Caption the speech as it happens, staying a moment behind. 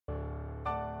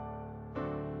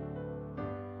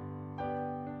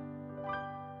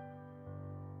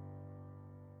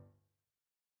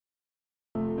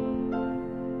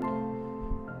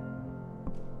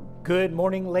Good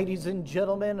morning, ladies and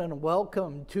gentlemen, and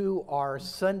welcome to our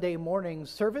Sunday morning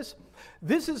service.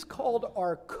 This is called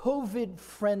our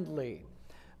COVID-friendly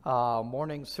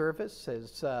morning service.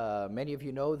 As many of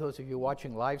you know, those of you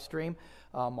watching live stream,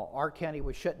 our county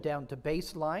was shut down to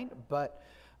baseline, but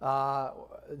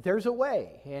there's a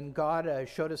way, and God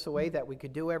showed us a way that we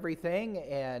could do everything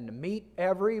and meet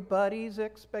everybody's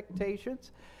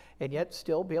expectations, and yet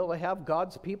still be able to have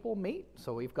God's people meet.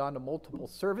 So we've gone to multiple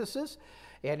services.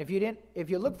 And if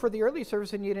you look for the early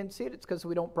service and you didn't see it, it's because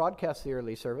we don't broadcast the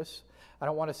early service. I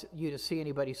don't want you to see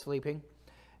anybody sleeping.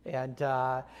 And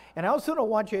I also don't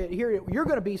want you to hear, you're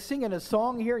going to be singing a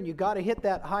song here and you got to hit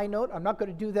that high note. I'm not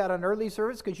going to do that on early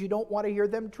service because you don't want to hear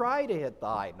them try to hit the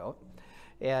high note.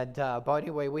 And but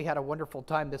anyway, we had a wonderful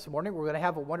time this morning. We're going to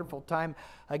have a wonderful time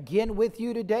again with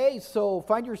you today. So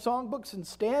find your songbooks and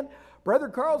stand. Brother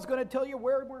Carl's going to tell you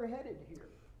where we're headed here.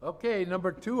 Okay,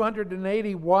 number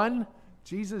 281.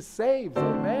 Jesus saves,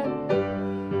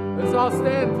 amen. Let's all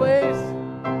stand, please.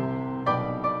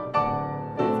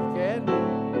 If you can.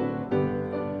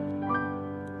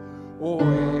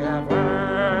 We have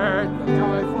heard the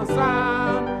joyful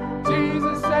sound.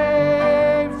 Jesus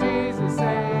saves, Jesus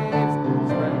saves.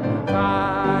 Spread the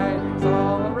tidings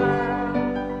all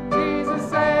around.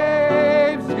 Jesus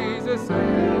saves, Jesus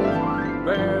saves.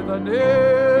 Bear the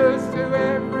news to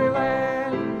every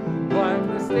land. Climb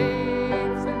the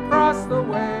steeps and cross the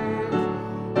waves.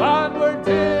 Onward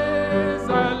 'tis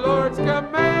our Lord's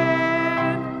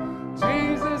command.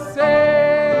 Jesus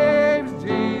saves,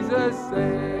 Jesus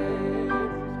saves.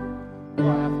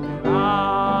 Wafted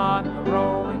on the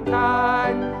rolling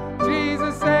tide.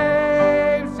 Jesus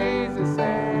saves, Jesus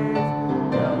saves.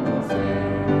 Helpless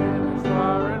sinners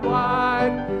far and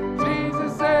wide.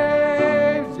 Jesus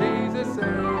saves, Jesus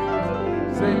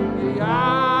saves. Sing the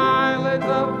islands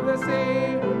of the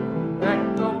sea.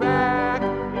 Echo back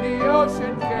the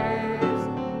ocean caves.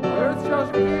 Earth shall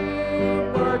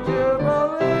keep her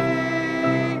jubilee.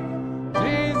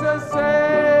 Jesus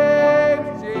saves,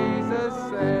 Jesus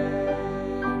saves.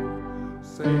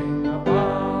 Sing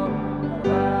above the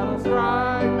battle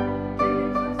strife.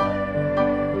 Jesus saves,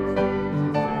 Jesus saves.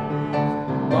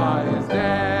 By his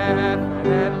death and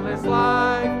endless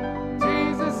life.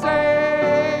 Jesus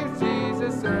saves,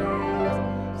 Jesus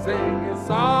saves. Sing it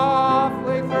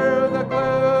softly through the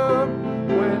gloom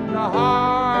when the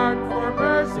heart for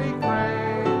mercy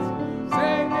craves.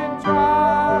 Sing in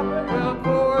triumph will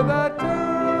pour the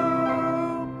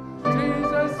tomb.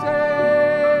 Jesus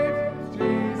saves,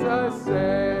 Jesus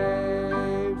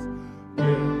saves.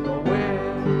 Give the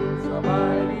winds a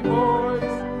mighty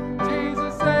voice.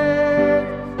 Jesus saves,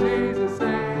 Jesus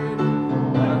saves.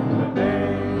 Let the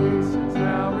nations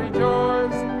now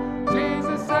rejoice.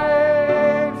 Jesus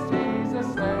saves, Jesus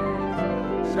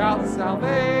saves. Shout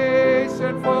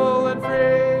salvation full and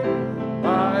free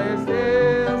by his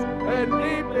hills and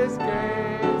deepest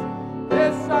caves.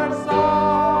 This our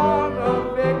song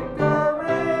of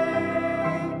victory.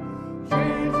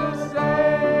 Jesus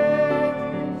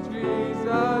saves,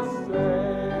 Jesus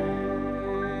saves.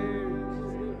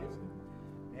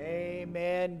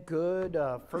 Amen. Good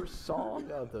first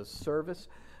song of the service.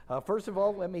 First of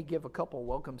all, let me give a couple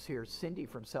welcomes here. Cindy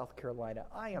from South Carolina.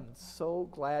 I am so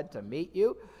glad to meet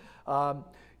you.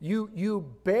 You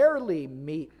barely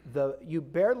meet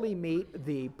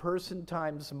the Person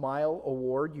Times Mile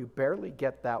Award. You barely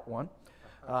get that one.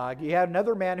 You had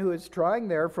another man who is trying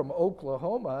there from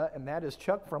Oklahoma, and that is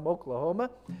Chuck from Oklahoma,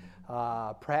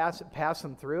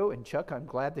 passing through. And Chuck, I'm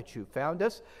glad that you found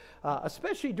us,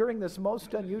 especially during this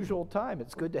most unusual time.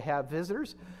 It's good to have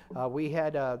visitors. We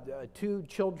had two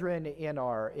children in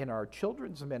our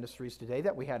children's ministries today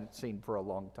that we hadn't seen for a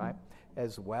long time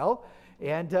as well.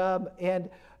 And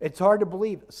it's hard to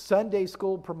believe Sunday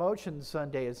School Promotion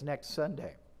Sunday is next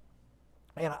Sunday.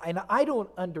 And I don't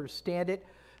understand it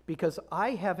because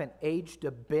I haven't aged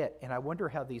a bit, and I wonder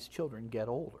how these children get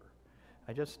older.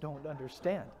 I just don't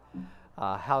understand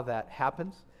how that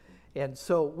happens. And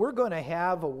so we're going to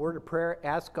have a word of prayer,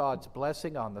 ask God's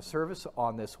blessing on the service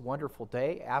on this wonderful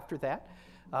day. After that,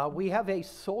 we have a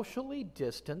socially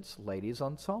distanced ladies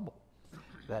ensemble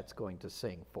that's going to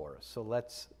sing for us. So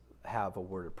let's have a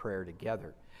word of prayer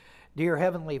together. Dear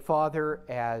Heavenly Father,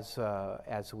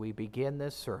 as we begin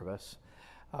this service,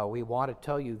 we want to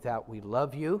tell you that we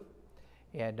love you.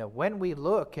 And when we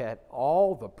look at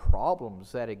all the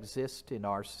problems that exist in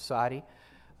our society,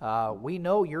 we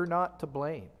know you're not to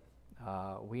blame.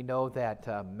 We know that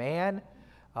man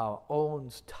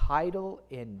owns title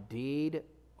indeed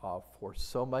for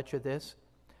so much of this,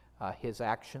 his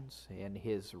actions and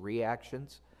his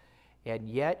reactions. And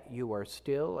yet you are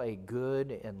still a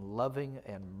good and loving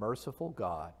and merciful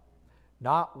God.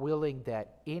 not willing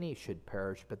that any should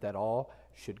perish, but that all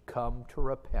should come to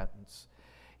repentance.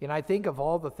 And I think of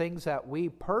all the things that we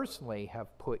personally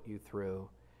have put you through,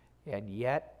 and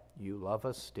yet you love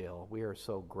us still. We are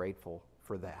so grateful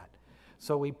for that.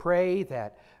 So we pray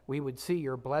that we would see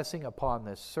your blessing upon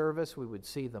this service. We would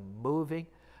see the moving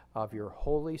of your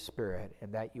Holy Spirit,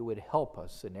 and that you would help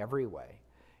us in every way.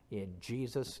 In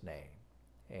Jesus' name,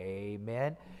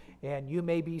 amen. And you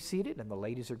may be seated, and the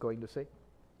ladies are going to sing.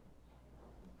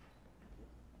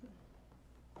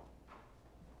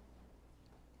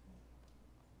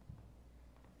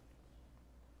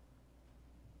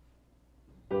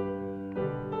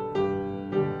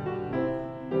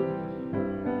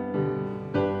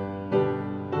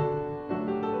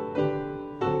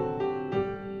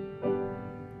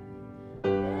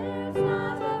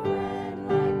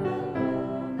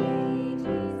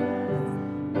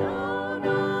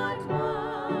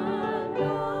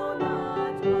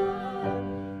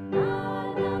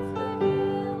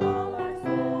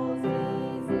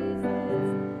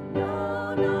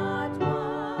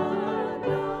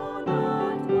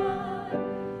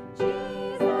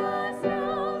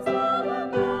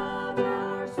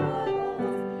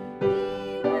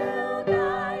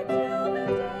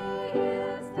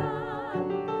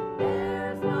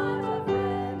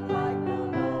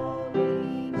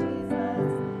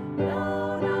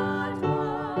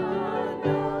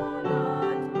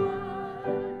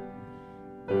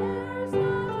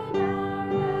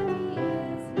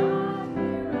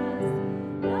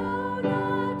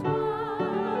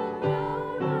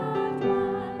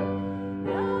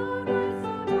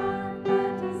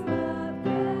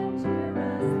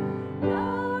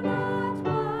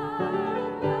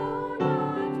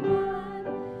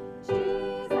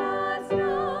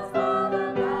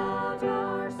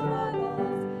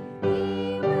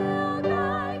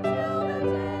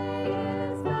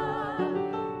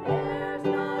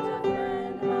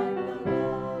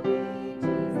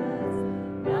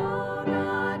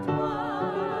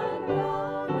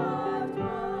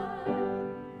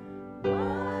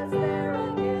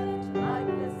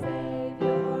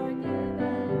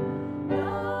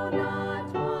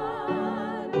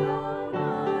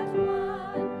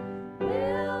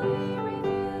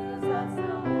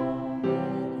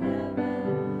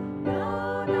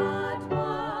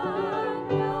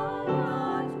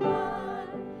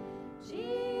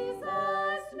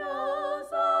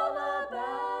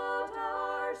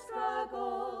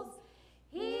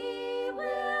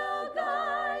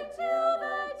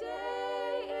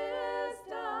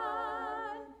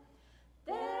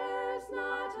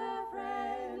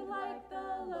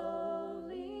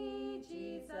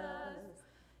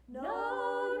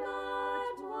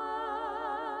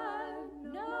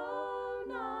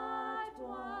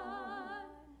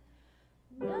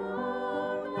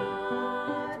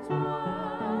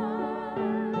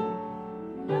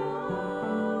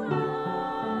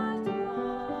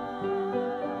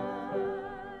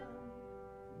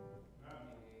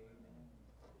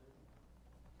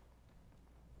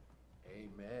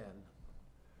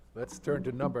 Let's turn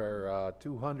to number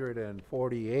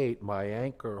 248, My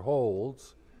Anchor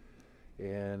Holds.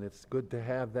 And it's good to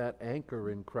have that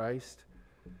anchor in Christ.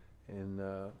 And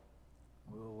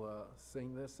we'll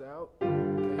sing this out. Okay, here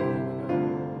we go.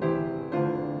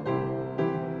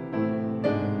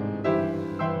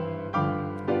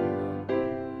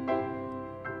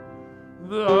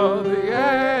 Though the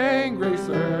angry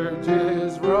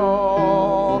surges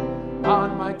roll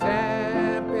on my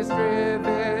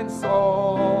tempest-driven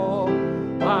soul,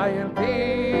 I am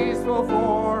peaceful,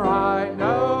 for I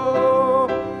know,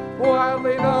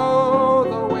 wildly though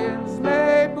the winds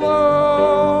may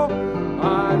blow,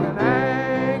 I've an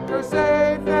anchor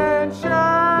safe and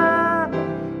sure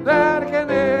that can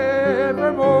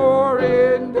evermore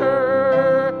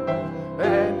endure,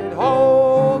 and it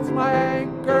holds my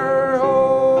anchor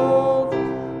holds.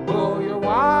 Blow your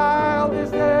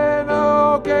wildest and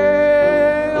oh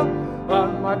gale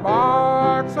on my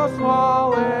bark so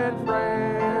small and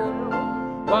frail.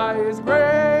 By His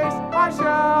grace I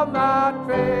shall not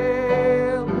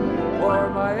fail, for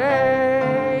my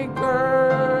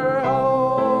anchor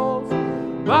holds.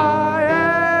 My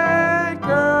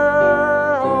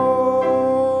anchor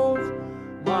holds.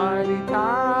 Mighty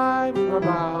times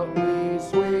about me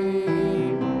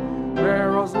sweep,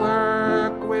 perils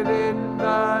lurk within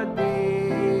the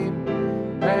deep,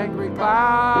 angry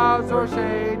clouds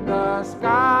o'ershade the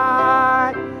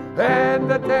sky, and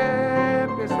the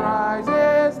tempest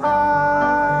rises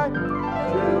high.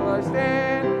 Till I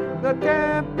stand the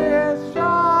tempest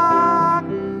shock,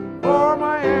 for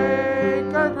my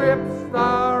anchor grips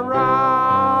the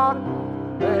rock,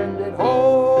 and it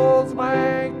holds my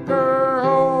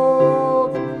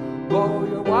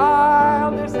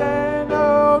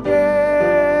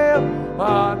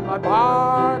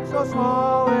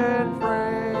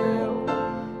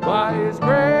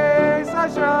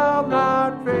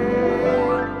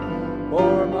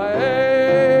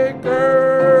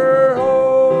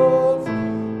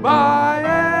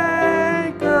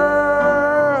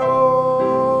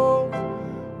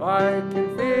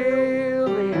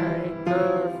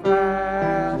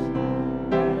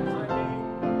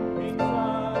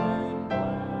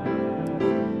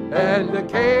and the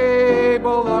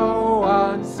cable, though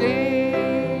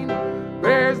unseen,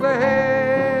 bears the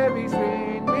heavy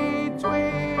strain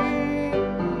between.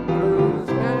 Through the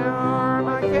storm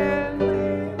I can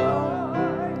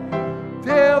glide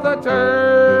till the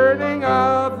turning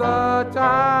of the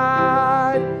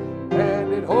tide,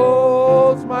 and it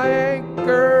holds my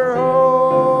anchor,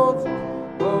 holds,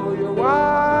 blow your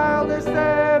wildest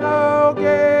and oh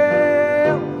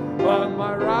gale, on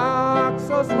my rock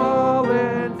so small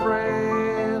and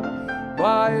frail.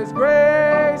 By His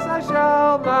grace I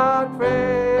shall not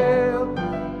fail,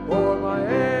 for my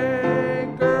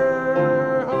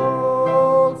anchor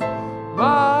holds,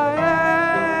 my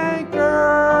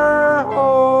anchor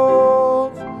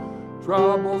holds.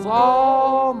 Troubles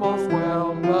almost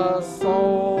whelm the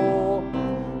soul,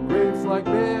 griefs like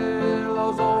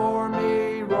billows o'er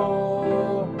me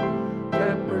roll,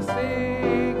 tempers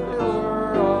seek to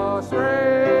lure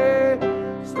astray,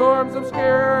 storms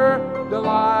obscure the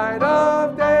light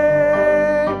of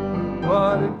day,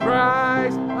 but in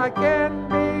Christ I can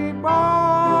be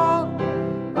bold.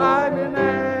 I've an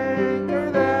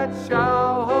anchor that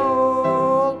shall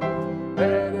hold,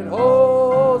 and it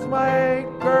holds, my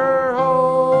anchor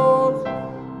holds,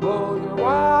 blow your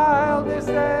wildest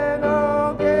and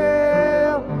oh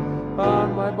gale,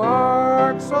 on my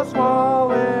bark so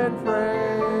small and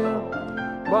frail.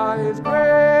 By His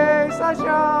grace I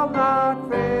shall not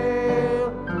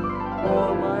fail,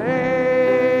 for my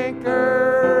anchor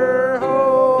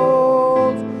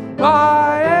holds,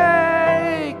 my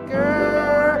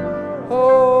anchor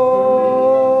holds.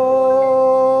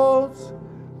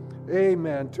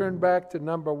 Amen. Turn back to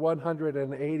number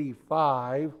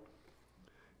 185.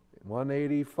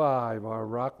 185, our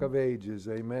Rock of Ages.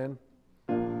 Amen.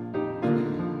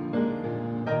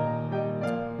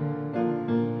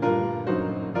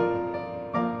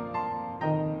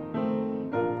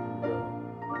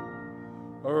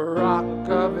 A rock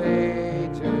of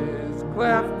ages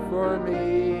cleft for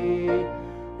me,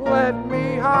 let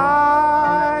me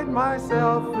hide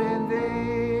myself in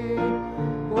Thee.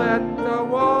 Let the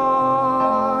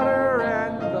water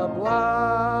and the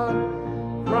blood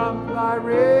from Thy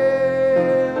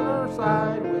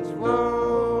riverside which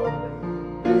flow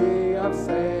be of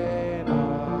sin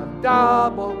a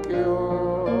double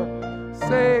cure.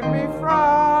 Save me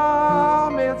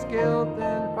from its guilt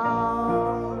and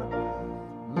power.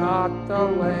 Not the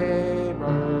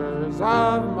labors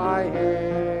of my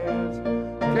hands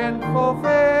can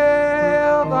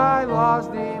fulfill Thy law's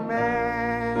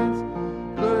demands.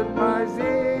 Could my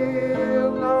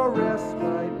zeal no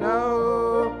respite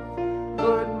know?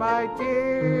 Could my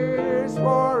tears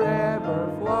forever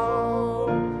flow?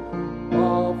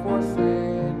 All for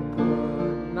sin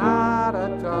could not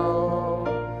atone.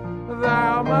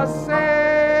 Thou must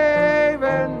save,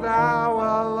 and Thou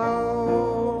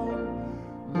alone.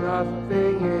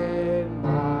 Nothing in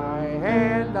my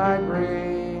hand I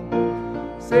bring,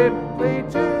 simply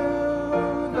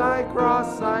to Thy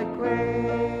cross I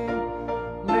cling.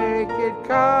 Make it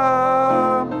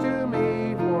come to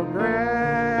me for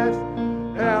grace,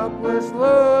 helpless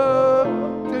look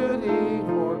to Thee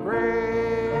for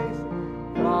grace.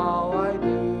 While I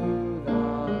do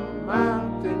the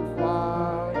mountain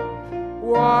fly,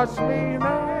 wash me,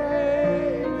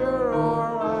 Maker,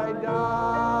 or I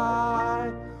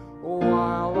die.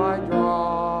 While I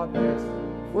draw this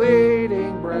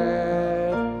fleeting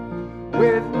breath,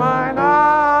 with mine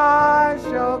eyes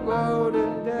shall glow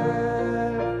to death.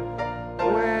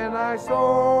 When I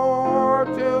soar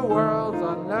to worlds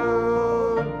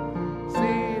unknown,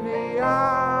 see Thee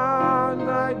on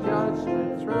Thy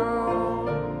judgment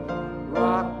throne.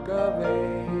 Rock of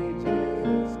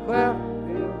ages, cleft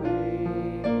in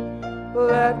Thee,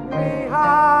 let me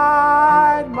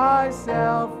hide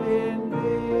myself in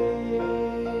Thee.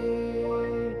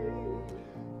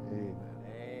 Amen.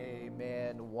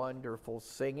 Amen. Wonderful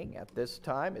singing at this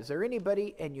time. Is there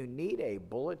anybody and you need a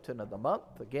bulletin of the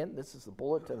month? Again, this is the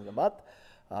bulletin of the month.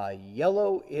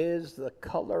 Yellow is the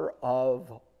color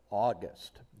of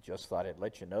August. Just thought I'd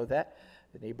let you know that.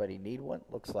 Anybody need one?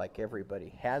 Looks like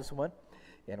everybody has one.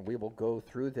 And we will go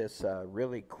through this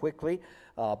really quickly.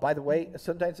 By the way,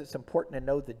 sometimes it's important to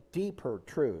know the deeper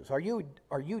truths. Are you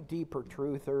deeper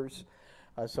truthers?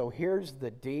 So here's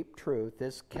the deep truth.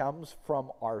 This comes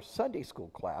from our Sunday school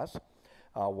class.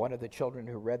 One of the children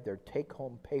who read their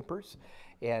take-home papers.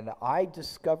 And I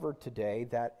discovered today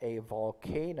that a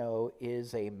volcano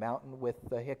is a mountain with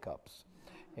the hiccups.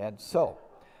 And so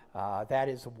that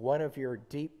is one of your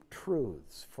deep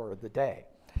truths for the day.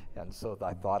 And so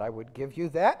I thought I would give you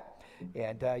that.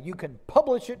 And you can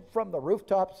publish it from the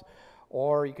rooftops,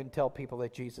 or you can tell people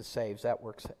that Jesus saves. That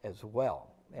works as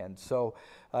well. And so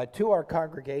to our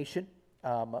congregation,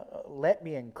 let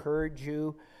me encourage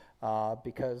you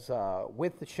because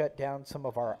with the shutdown, some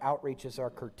of our outreaches are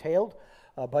curtailed.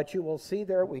 But you will see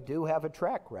there we do have a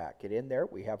track rack. And in there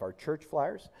we have our church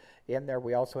flyers. In there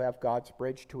we also have God's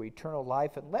Bridge to Eternal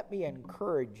Life. And let me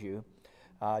encourage you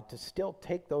to still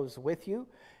take those with you.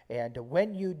 And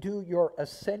when you do your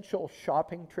essential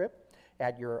shopping trip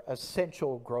at your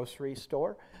essential grocery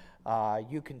store,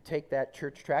 you can take that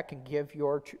church track and give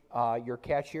your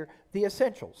cashier the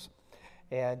essentials.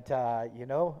 And the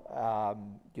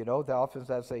often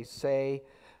as they say,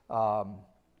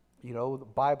 the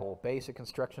Bible, basic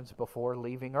instructions before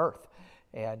leaving earth.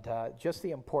 And just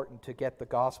the important to get the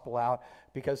gospel out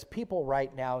because people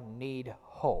right now need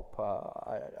hope.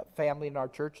 A family in our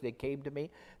church, they came to me.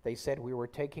 They said we were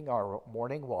taking our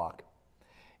morning walk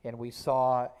and we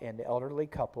saw an elderly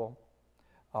couple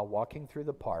walking through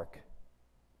the park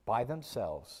by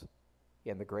themselves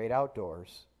in the great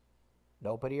outdoors,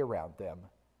 nobody around them,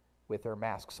 with their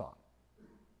masks on.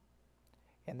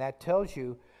 And that tells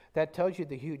you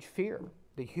the huge fear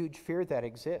that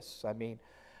exists. I mean,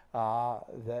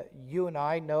 you and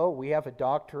I know we have a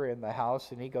doctor in the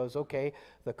house, and he goes, okay,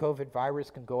 the COVID virus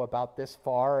can go about this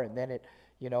far, and then it,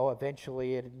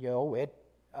 eventually it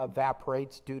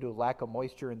evaporates due to lack of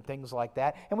moisture and things like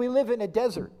that. And we live in a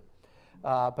desert.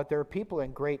 But there are people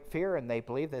in great fear, and they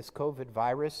believe this COVID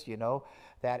virus,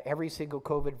 that every single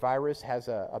COVID virus has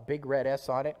a big red S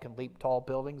on it, can leap tall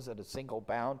buildings at a single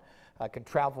bound, can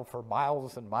travel for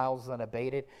miles and miles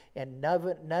unabated, and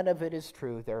none of it is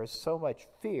true. There is so much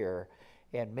fear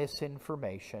and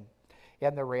misinformation.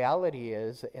 And the reality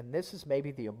is, and this is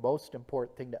maybe the most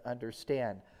important thing to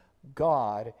understand,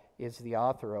 God is the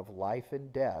author of life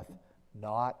and death,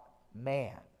 not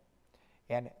man.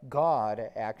 And God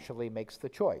actually makes the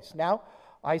choice. Now,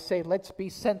 I say let's be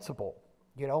sensible.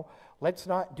 Let's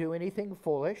not do anything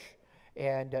foolish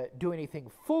and do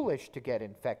anything foolish to get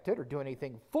infected or do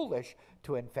anything foolish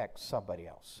to infect somebody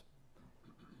else.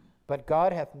 But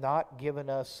God hath not given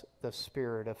us the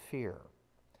spirit of fear.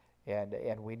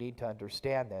 And we need to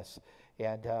understand this.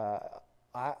 And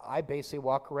I basically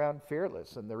walk around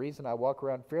fearless. And the reason I walk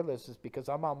around fearless is because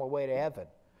I'm on my way to heaven.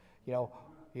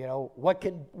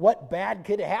 What bad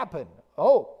could happen?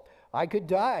 Oh, I could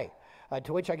die.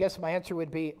 To which I guess my answer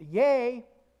would be, yay.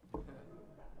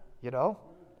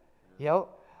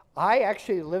 I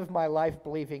actually live my life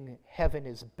believing heaven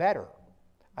is better.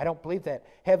 I don't believe that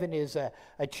heaven is a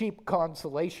cheap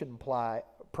consolation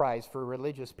prize for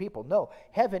religious people. No,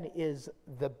 heaven is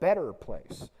the better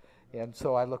place. And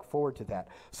so I look forward to that.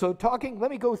 So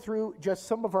let me go through just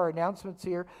some of our announcements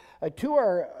here. To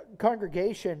our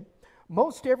congregation,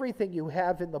 most everything you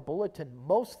have in the bulletin,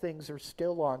 most things are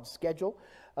still on schedule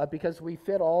because we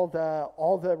fit all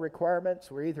the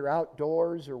requirements. We're either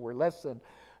outdoors or we're less than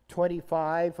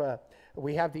 25.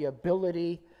 We have the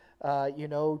ability,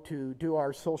 to do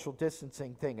our social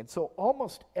distancing thing. And so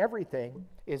almost everything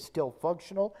is still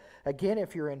functional. Again,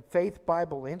 if you're in Faith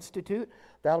Bible Institute,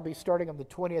 that'll be starting on the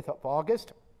 20th of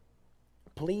August.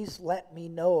 Please let me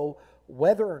know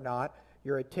whether or not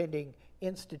you're attending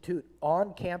Institute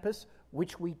on campus,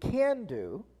 which we can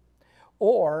do,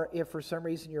 or if for some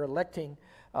reason you're electing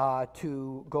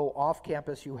to go off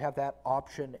campus, you have that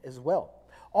option as well.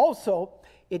 Also,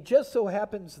 it just so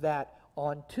happens that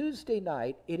on Tuesday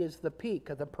night, it is the peak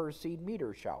of the Perseid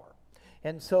meteor shower.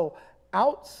 And so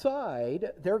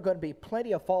outside, there are going to be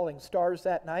plenty of falling stars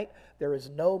that night. There is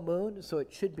no moon, so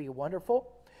it should be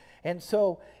wonderful. And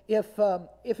so if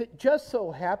it just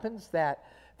so happens that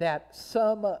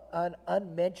some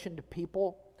unmentioned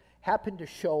people happen to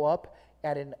show up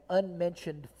at an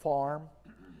unmentioned farm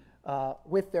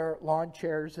with their lawn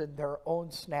chairs and their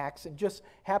own snacks and just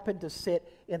happen to sit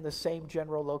in the same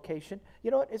general location, you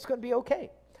know what? It's going to be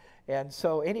okay. And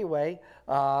so anyway,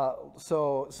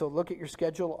 so look at your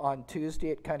schedule on Tuesday.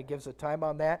 It kind of gives a time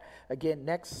on that. Again,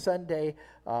 next Sunday,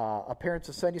 Parents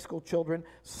of Sunday School Children,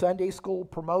 Sunday School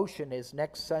promotion is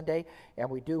next Sunday, and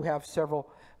we do have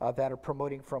several that are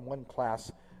promoting from one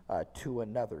class to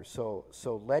another. So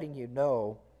letting you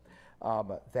know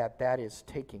that is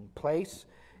taking place,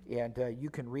 and you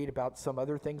can read about some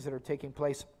other things that are taking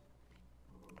place.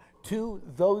 To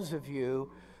those of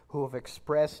you who have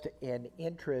expressed an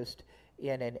interest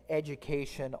in an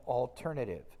education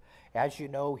alternative. As you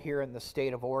know, here in the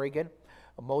state of Oregon,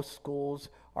 most schools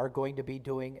are going to be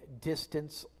doing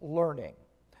distance learning.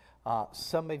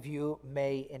 Some of you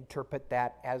may interpret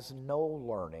that as no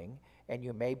learning, and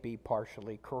you may be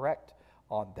partially correct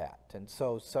on that. And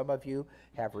so some of you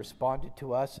have responded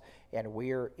to us, and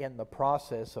we're in the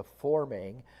process of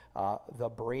forming the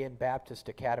Berean Baptist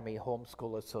Academy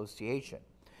Homeschool Association.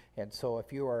 And so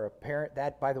if you are a parent,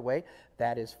 that, by the way,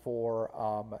 that is for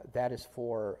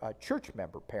church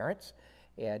member parents.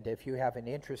 And if you have an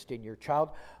interest in your child,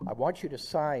 I want you to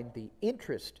sign the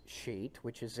interest sheet,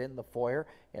 which is in the foyer,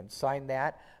 and sign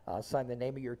that. Sign the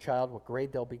name of your child, what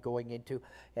grade they'll be going into,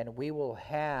 and we will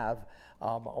have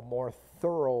a more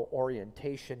thorough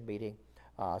orientation meeting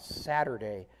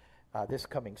Saturday, this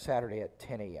coming Saturday at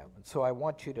 10 a.m. And so I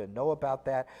want you to know about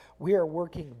that. We are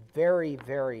working very,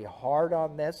 very hard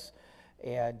on this.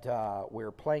 And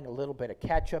we're playing a little bit of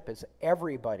catch-up, as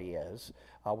everybody is,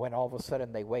 when all of a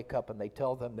sudden they wake up and they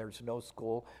tell them there's no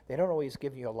school. They don't always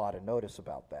give you a lot of notice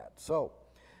about that. So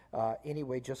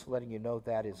anyway, just letting you know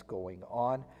that is going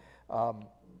on.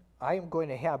 I am going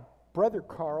to have Brother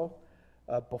Carl,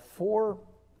 before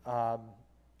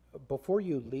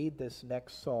you lead this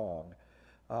next song,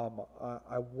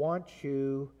 I want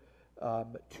you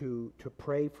to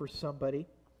pray for somebody,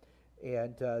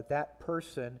 and that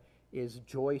person is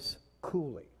Joyce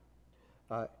Cooley.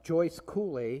 Joyce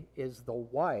Cooley is the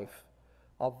wife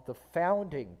of the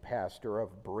founding pastor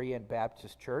of Berean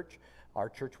Baptist Church. Our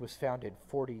church was founded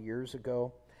 40 years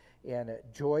ago, and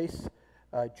Joyce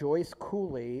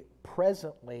Cooley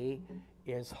presently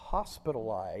is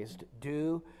hospitalized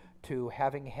due to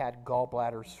having had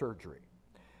gallbladder surgery.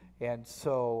 And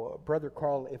so, Brother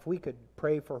Carl, if we could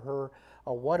pray for her.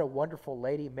 What a wonderful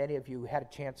lady. Many of you had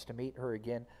a chance to meet her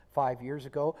again 5 years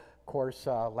ago. Of course,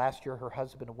 last year her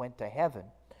husband went to heaven.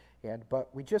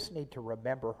 But we just need to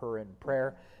remember her in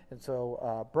prayer. And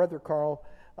so, Brother Carl,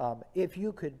 if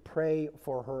you could pray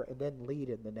for her and then lead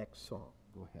in the next song.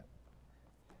 Go ahead.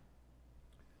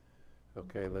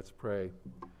 Okay, let's pray.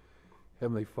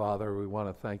 Heavenly Father, we want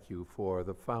to thank you for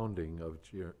the founding of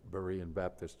Berean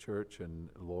Baptist Church. And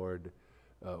Lord,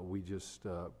 we just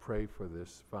pray for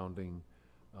this founding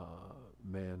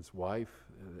man's wife,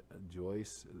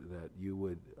 Joyce, that you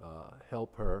would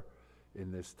help her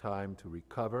in this time to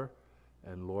recover.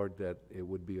 And Lord, that it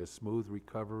would be a smooth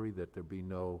recovery, that there be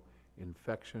no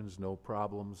infections, no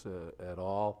problems at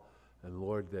all. And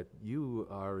Lord, that you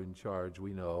are in charge,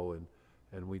 we know,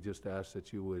 and we just ask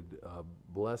that you would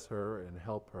bless her and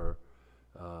help her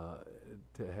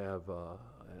to have a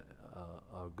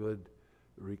good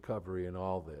recovery in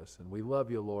all this. And we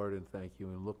love you, Lord, and thank you,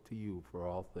 and look to you for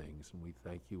all things. And we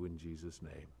thank you in Jesus'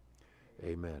 name.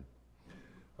 Amen.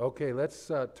 Okay, let's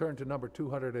turn to number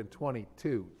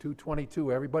 222.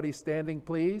 222. Everybody standing,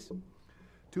 please.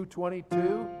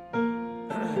 222.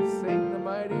 Sing the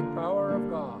mighty power of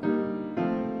God.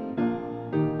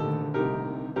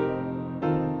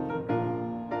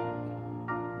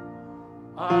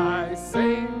 I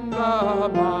sing the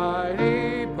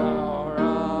mighty power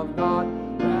of God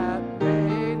that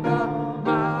made the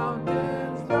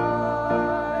mountains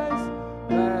rise,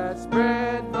 that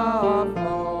spread the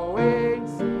flowing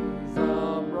seas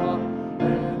abroad,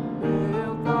 and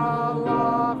built the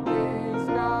lofty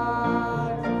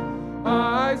skies.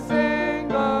 I sing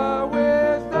the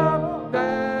wisdom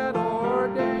that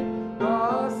ordained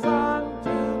the sun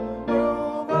to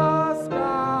rule the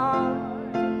sky.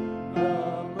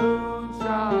 The moon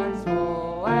shines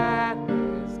full at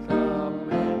his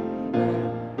command,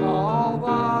 and all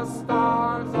the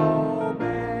stars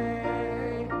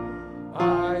obey.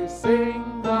 I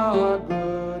sing the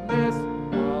goodness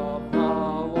of the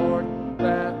Lord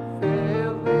that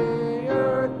filled the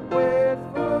earth with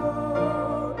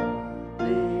food.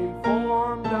 He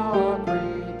formed the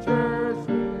creatures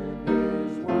with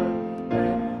his word,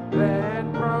 and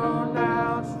then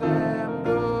pronounced them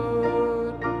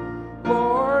good.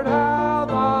 Lord, how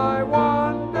thy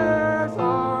wonders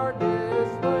are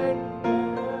displayed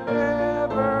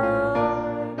wherever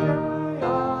I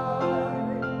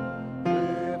eye.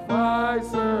 If I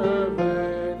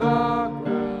survey the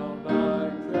ground I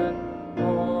tread,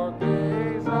 or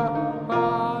gaze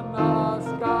upon the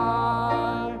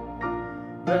sky,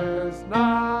 there's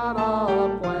not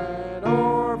a planet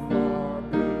or far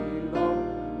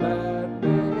below that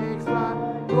makes thy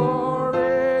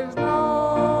glories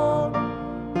known.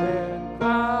 Then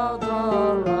clouds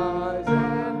arise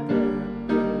and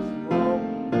tempests flow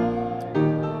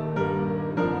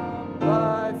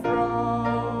thy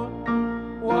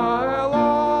throne, while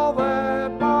all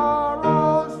that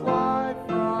borrows life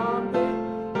from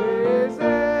thee is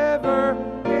ever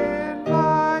in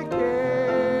thy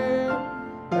care.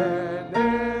 And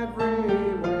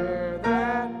everywhere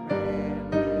that man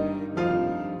may be,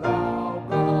 thou,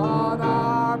 God,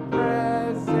 art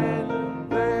present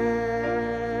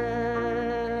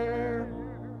there.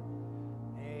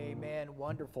 Amen.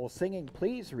 Wonderful singing.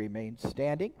 Please remain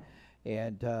standing,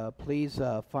 and please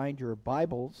find your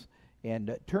Bibles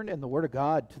and turn in the Word of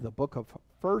God to the book of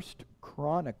First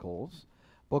Chronicles.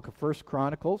 Book of First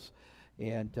Chronicles.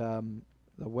 And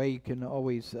the way you can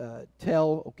always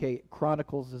tell, okay,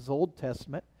 Chronicles is Old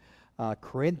Testament.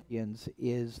 Corinthians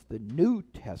is the New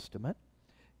Testament.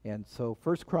 And so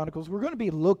First Chronicles, we're going to be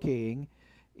looking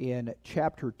in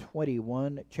chapter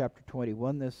 21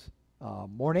 this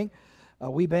morning.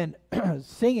 We've been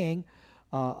singing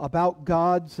about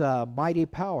God's mighty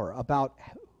power, about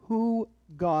who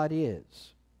God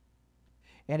is.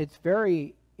 And it's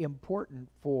very important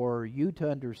for you to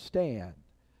understand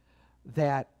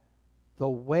that the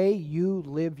way you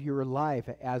live your life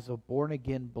as a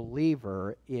born-again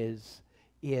believer is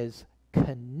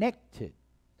connected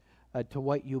to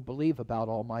what you believe about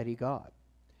Almighty God.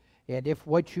 And if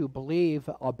what you believe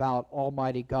about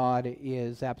Almighty God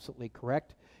is absolutely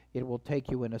correct, it will take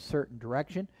you in a certain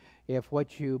direction. If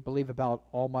what you believe about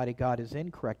Almighty God is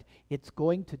incorrect, it's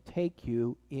going to take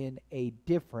you in a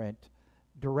different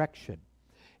direction.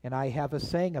 And I have a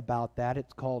saying about that.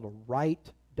 It's called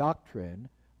right doctrine,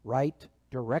 right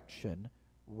direction,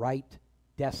 right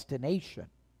destination.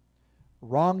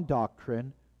 Wrong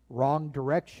doctrine, wrong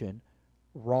direction,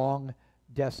 wrong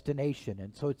destination.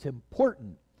 And so it's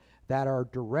important that our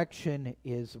direction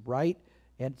is right,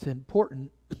 and it's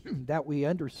important that we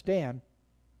understand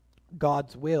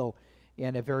God's will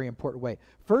in a very important way.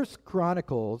 First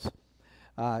Chronicles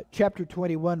chapter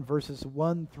 21, verses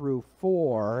 1 through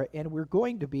 4, and we're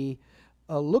going to be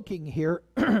looking here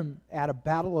at a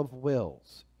battle of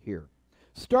wills here.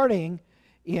 Starting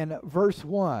in verse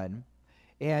 1,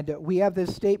 and we have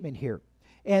this statement here.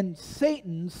 And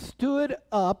Satan stood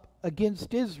up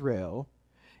against Israel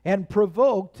and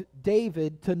provoked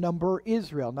David to number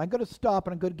Israel. And I'm going to stop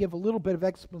and I'm going to give a little bit of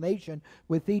explanation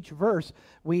with each verse.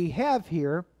 We have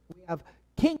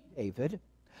King David,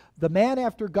 the man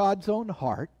after God's own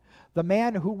heart, the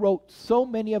man who wrote so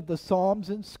many of the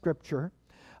Psalms in Scripture,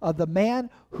 the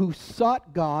man who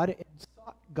sought God and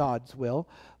sought God's will,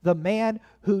 the man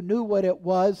who knew what it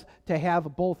was to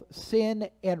have both sin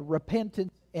and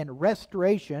repentance and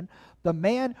restoration, the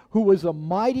man who was a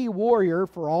mighty warrior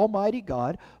for Almighty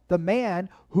God, the man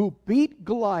who beat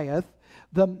Goliath,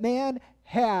 the man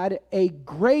had a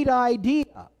great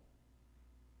idea.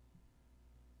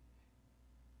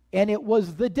 And it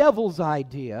was the devil's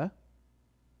idea.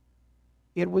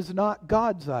 It was not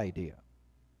God's idea.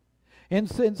 And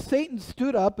since Satan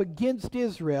stood up against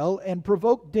Israel and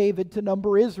provoked David to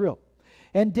number Israel,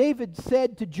 and David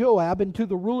said to Joab and to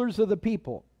the rulers of the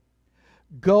people,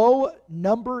 "Go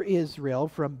number Israel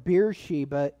from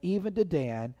Beersheba even to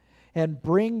Dan, and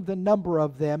bring the number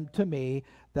of them to me,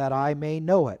 that I may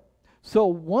know it." So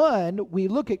we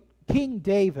look at King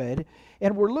David,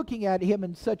 and we're looking at him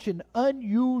in such an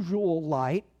unusual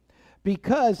light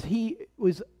because he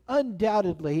was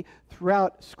undoubtedly,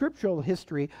 throughout scriptural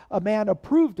history, a man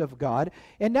approved of God.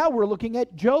 And now we're looking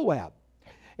at Joab.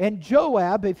 And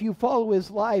Joab, if you follow his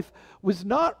life, was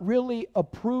not really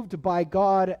approved by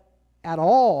God at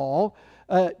all.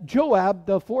 Joab,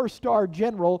 the four-star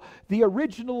general, the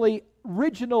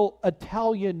original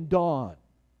Italian Don.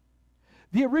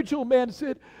 The original man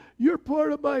said, "You're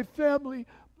part of my family,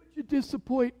 but you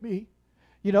disappoint me."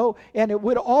 You know, and it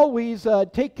would always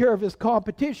take care of his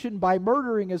competition by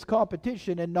murdering his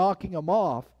competition and knocking him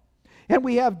off. And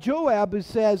we have Joab who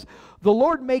says, "The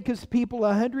Lord make his people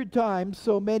 100 times,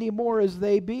 so many more as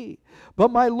they be. But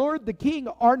my lord the king,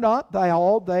 are not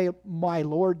my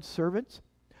Lord's servants?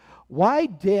 Why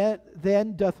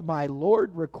then doth my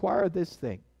Lord require this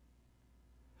thing?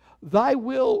 Why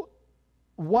will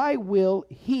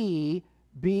he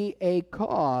be a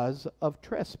cause of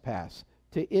trespass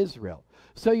to Israel?"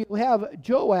 So you have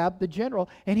Joab, the general,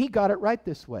 and he got it right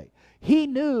this way. He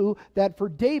knew that for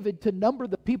David to number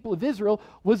the people of Israel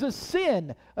was a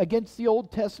sin against the Old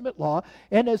Testament law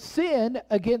and a sin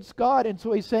against God. And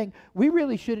so he's saying, we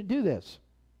really shouldn't do this.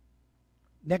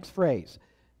 Next phrase.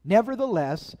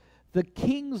 Nevertheless, the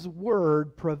king's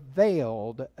word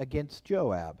prevailed against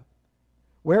Joab.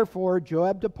 Wherefore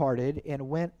Joab departed and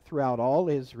went throughout all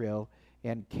Israel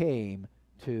and came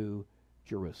to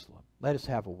Jerusalem. Let us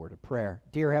have a word of prayer.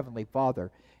 Dear Heavenly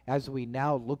Father, as we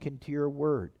now look into your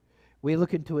word, we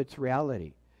look into its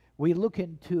reality, we look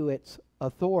into its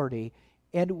authority,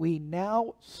 and we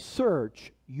now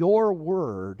search your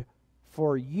word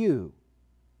for you,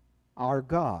 our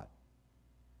God,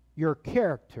 your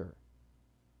character,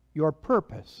 your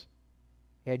purpose,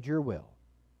 and your will.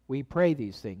 We pray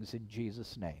these things in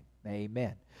Jesus' name.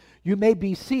 Amen. You may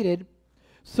be seated.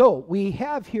 So we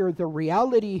have here the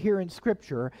reality here in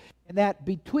Scripture, and that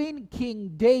between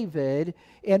King David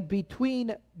and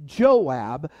between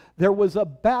Joab, there was a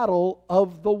battle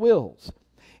of the wills.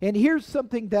 And here's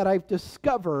something that I've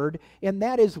discovered, and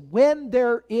that is when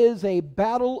there is a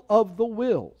battle of the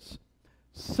wills,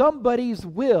 somebody's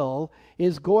will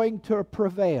is going to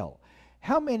prevail.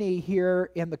 How many here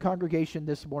in the congregation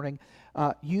this morning,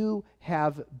 you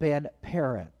have been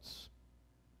parents?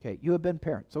 Okay, you have been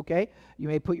parents, okay? You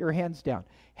may put your hands down.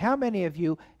 How many of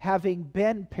you, having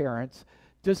been parents,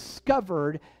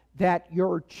 discovered that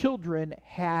your children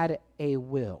had a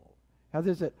will? How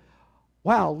does it?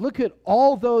 Wow, look at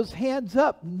all those hands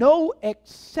up. No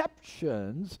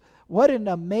exceptions. What an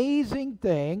amazing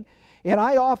thing. And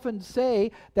I often say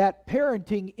that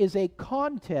parenting is a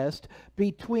contest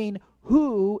between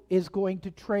who is going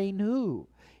to train who.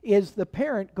 Is the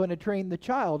parent going to train the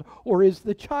child, or is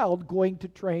the child going to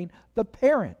train the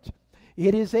parent?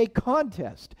 It is a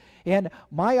contest. And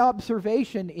my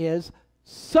observation is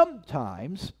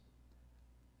sometimes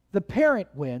the parent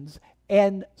wins,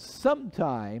 and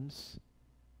sometimes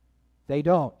they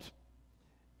don't.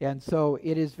 And so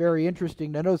it is very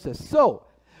interesting to notice this. So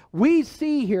we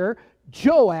see here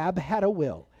Joab had a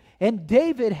will, and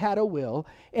David had a will,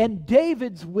 and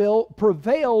David's will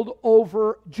prevailed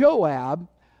over Joab,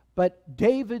 but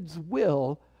David's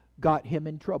will got him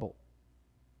in trouble.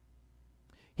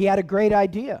 He had a great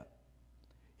idea.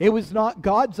 It was not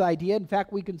God's idea. In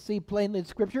fact, we can see plainly in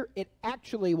Scripture, it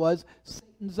actually was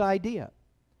Satan's idea.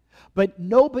 But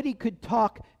nobody could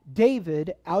talk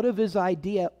David out of his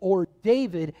idea or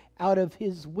David out of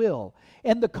his will.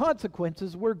 And the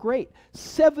consequences were great.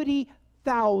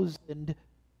 70,000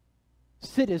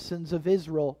 citizens of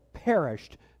Israel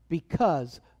perished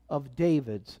because of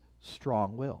David's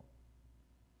strong will.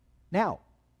 Now,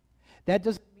 that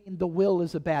doesn't mean the will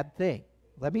is a bad thing.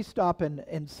 Let me stop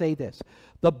and say this.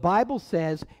 The Bible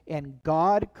says, and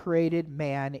God created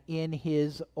man in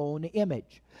his own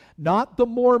image. Not the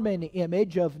Mormon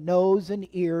image of nose and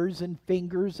ears and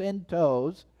fingers and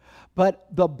toes, but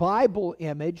the Bible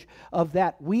image of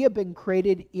that we have been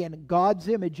created in God's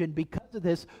image, and because of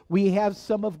this, we have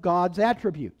some of God's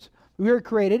attributes. We were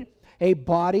created a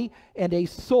body and a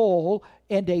soul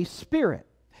and a spirit.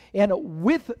 And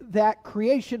with that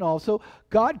creation also,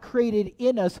 God created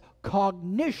in us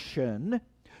cognition,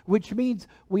 which means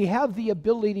we have the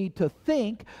ability to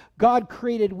think. God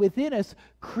created within us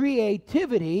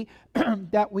creativity,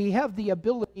 that we have the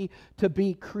ability to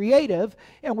be creative,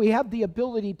 and we have the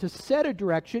ability to set a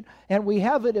direction, and we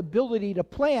have an ability to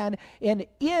plan. And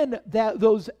in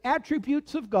those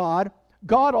attributes of God,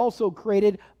 God also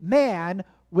created man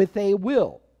with a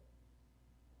will.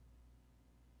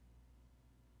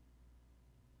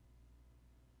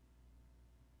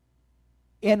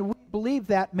 And we believe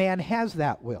that man has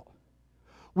that will.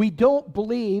 We don't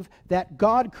believe that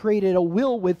God created a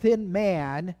will within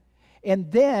man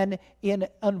and then in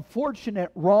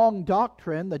unfortunate wrong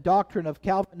doctrine, the doctrine of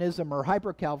Calvinism or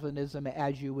hyper-Calvinism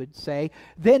as you would say,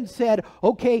 then said,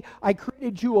 okay, I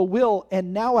created you a will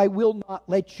and now I will not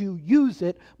let you use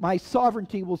it. My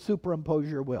sovereignty will superimpose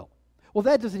your will. Well,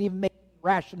 that doesn't even make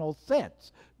rational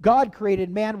sense. God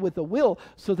created man with a will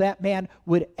so that man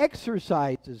would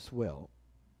exercise his will.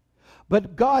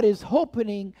 But God is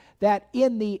hoping that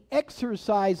in the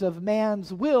exercise of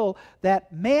man's will,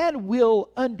 that man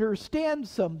will understand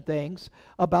some things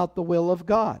about the will of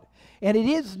God. And it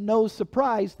is no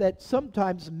surprise that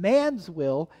sometimes man's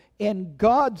will and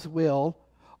God's will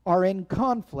are in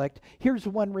conflict. Here's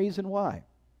one reason why.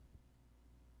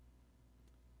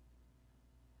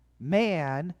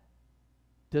 Man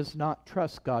does not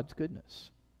trust God's goodness.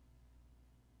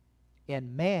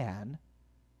 And man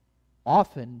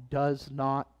often does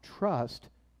not trust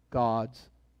God's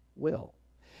will.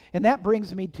 And that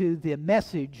brings me to the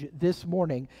message this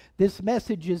morning. This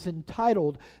message is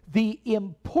entitled, The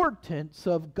Importance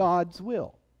of God's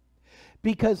Will.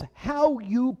 Because how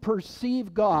you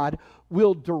perceive God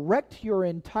will direct your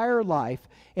entire life,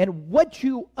 and what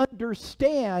you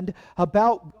understand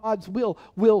about God's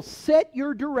will set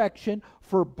your direction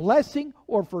for blessing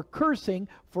or for cursing,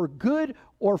 for good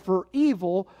or for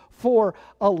evil, for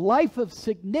a life of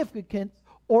significance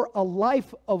or a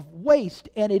life of waste.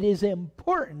 And it is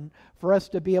important for us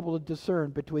to be able to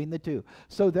discern between the two.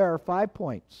 So there are 5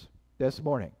 points this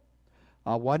morning,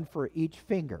 one for each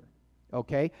finger.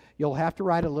 Okay, you'll have to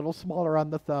write a little smaller on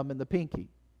the thumb and the pinky.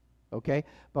 Okay,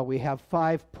 but we have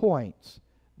 5 points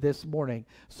this morning.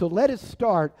 So let us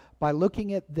start by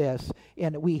looking at this,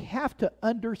 and we have to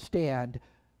understand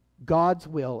God's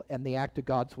will and the act of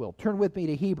God's will. Turn with me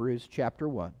to Hebrews chapter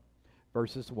 1,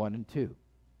 verses 1 and 2.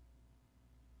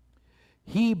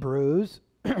 Hebrews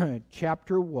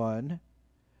chapter 1,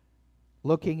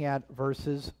 looking at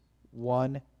verses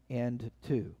 1 and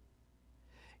 2.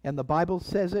 And the Bible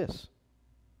says this: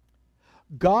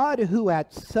 God, who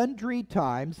at sundry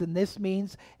times, and this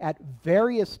means at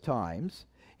various times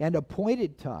and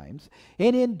appointed times,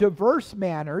 and in diverse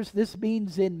manners, this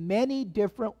means in many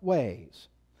different ways,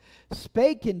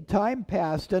 spake in time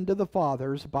past unto the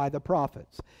fathers by the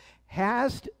prophets,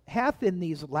 hath in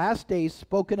these last days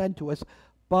spoken unto us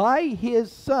by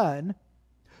his Son,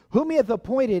 whom he hath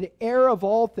appointed heir of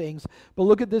all things. But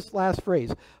look at this last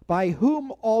phrase: by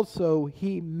whom also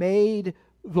he made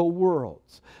the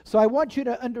worlds. So I want you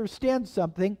to understand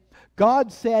something.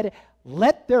 God said,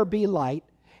 let there be light,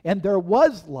 and there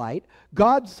was light.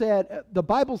 God said, the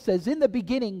Bible says, in the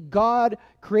beginning God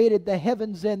created the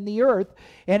heavens and the earth.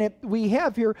 And we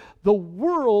have here the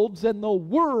worlds, and the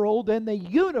world and the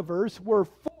universe were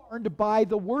formed by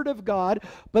the Word of God.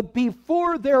 But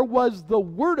before there was the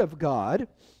Word of God,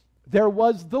 there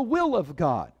was the will of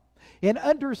God. And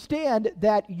understand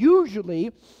that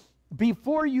usually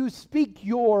before you speak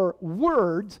your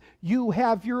words, you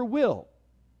have your will.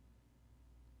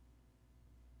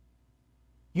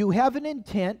 You have an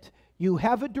intent, you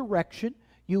have a direction,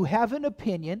 you have an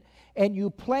opinion, and you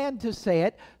plan to say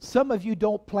it. Some of you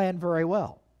don't plan very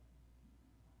well.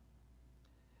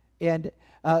 And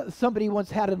somebody once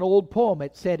had an old poem.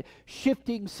 It said,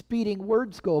 shifting, speeding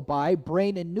words go by,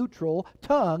 brain in neutral,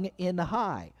 tongue in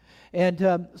high.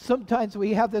 And sometimes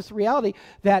we have this reality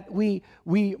that we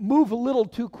move a little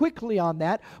too quickly on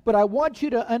that. But I want you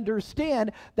to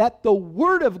understand that the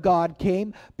Word of God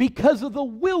came because of the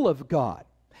will of God.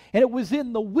 And it was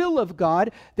in the will of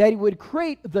God that He would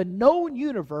create the known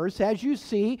universe, as you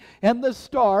see, and the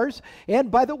stars. And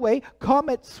by the way,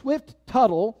 Comet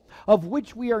Swift-Tuttle, of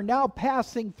which we are now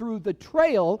passing through the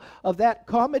trail of that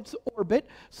comet's orbit,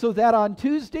 so that on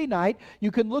Tuesday night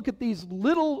you can look at these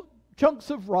little chunks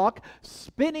of rock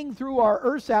spinning through our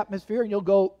Earth's atmosphere, and you'll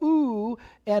go, ooh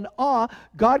and ah.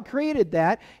 God created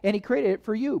that, and He created it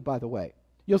for you, by the way.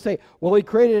 You'll say, well, He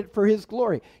created it for His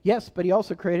glory. Yes, but He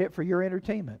also created it for your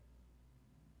entertainment.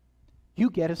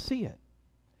 You get to see it.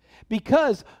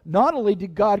 Because not only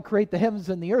did God create the heavens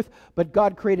and the earth, but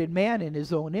God created man in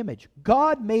His own image.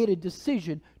 God made a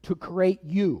decision to create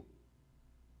you.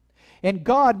 And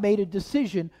God made a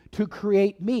decision to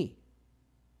create me.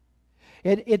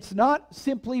 And it's not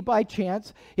simply by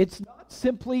chance. It's not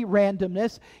simply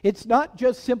randomness. It's not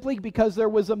just simply because there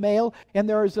was a male and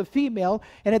there is a female.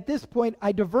 And at this point,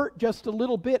 I divert just a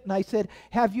little bit and I said,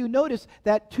 have you noticed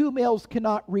that 2 males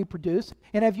cannot reproduce?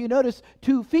 And have you noticed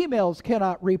 2 females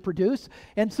cannot reproduce?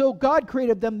 And so God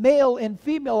created them male and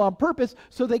female on purpose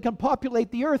so they can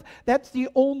populate the earth. That's the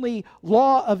only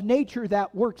law of nature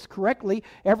that works correctly.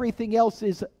 Everything else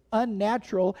is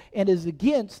unnatural and is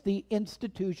against the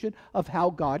institution of how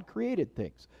God created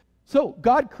things. So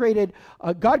God created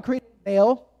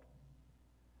male,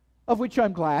 of which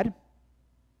I'm glad,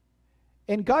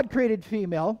 and God created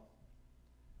female,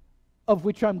 of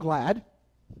which I'm glad,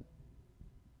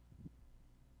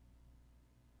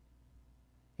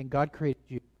 and God created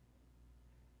you,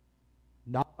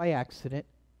 not by accident,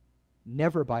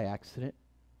 never by accident,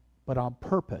 but on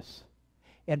purpose.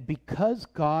 And because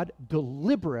God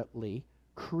deliberately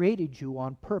created you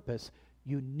on purpose,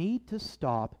 you need to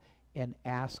stop and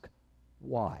ask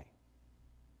why.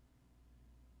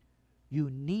 You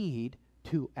need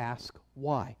to ask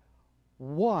why.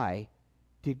 Why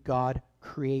did God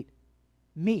create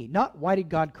me? Not why did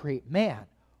God create man?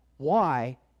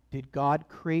 Why did God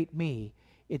create me?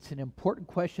 It's an important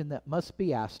question that must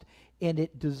be asked, and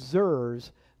it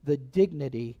deserves the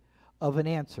dignity of an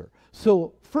answer.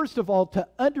 So, first of all, to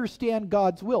understand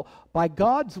God's will. By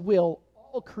God's will,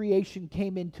 all creation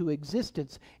came into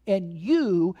existence, and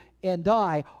you and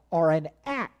I are an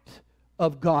act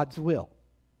of God's will.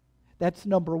 That's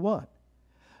number one.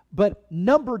 But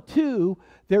number two,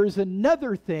 there is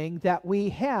another thing that we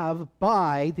have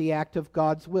by the act of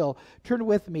God's will. Turn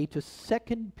with me to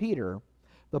 2 Peter,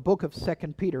 the book of 2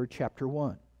 Peter, chapter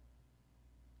 1.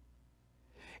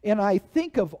 And I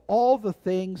think of all the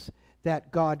things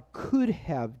that God could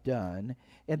have done,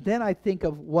 and then I think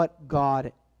of what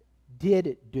God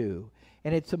did do.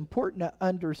 And it's important to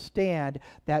understand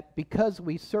that because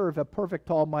we serve a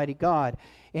perfect almighty God,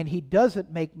 and He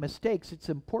doesn't make mistakes, it's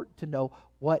important to know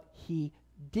what He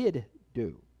did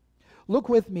do. Look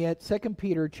with me at 2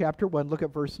 Peter chapter 1, look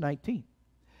at verse 19.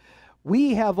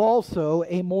 We have also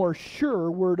a more sure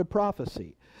word of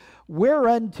prophecy,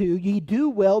 whereunto ye do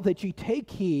well that ye take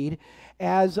heed,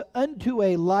 as unto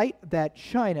a light that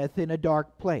shineth in a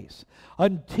dark place,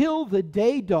 until the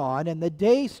day dawn and the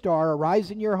day star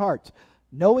arise in your hearts,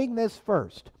 knowing this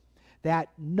first, that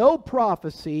no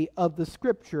prophecy of the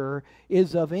Scripture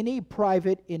is of any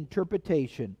private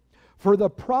interpretation. For the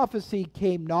prophecy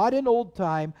came not in old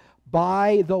time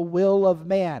by the will of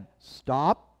man.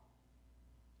 Stop.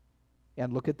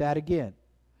 And look at that again.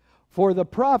 For the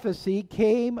prophecy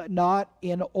came not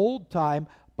in old time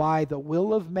by the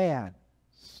will of man.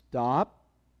 Stop.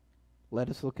 Let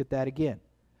us look at that again.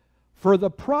 For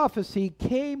the prophecy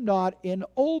came not in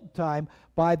old time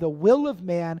by the will of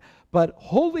man, but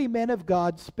holy men of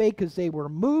God spake as they were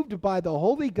moved by the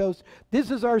Holy Ghost. This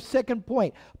is our second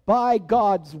point. By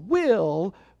God's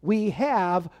will, we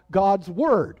have God's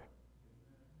word.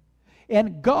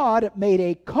 And God made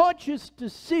a conscious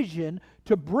decision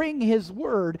to bring his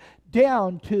word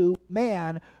down to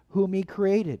man whom he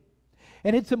created.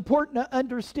 And it's important to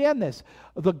understand this.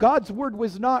 God's word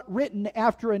was not written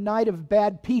after a night of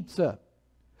bad pizza.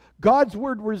 God's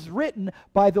word was written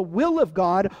by the will of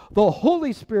God, the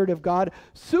Holy Spirit of God,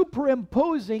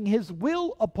 superimposing his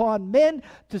will upon men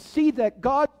to see that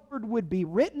God's word would be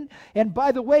written. And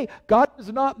by the way, God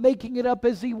was not making it up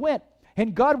as he went.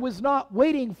 And God was not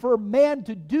waiting for man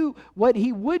to do what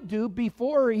he would do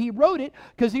before he wrote it,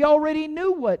 because he already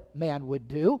knew what man would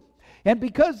do. And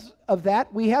because of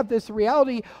that, we have this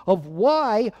reality of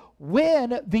why,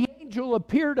 when the angel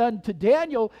appeared unto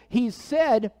Daniel, he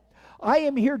said, I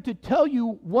am here to tell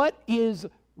you what is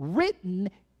written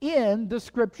in the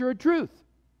Scripture of truth.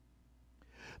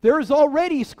 There is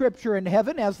already Scripture in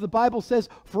heaven, as the Bible says,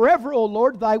 forever, O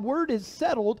Lord, thy word is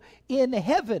settled in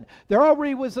heaven. There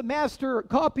already was a master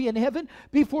copy in heaven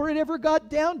before it ever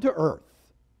got down to earth.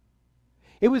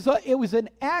 It was an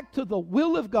act of the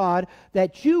will of God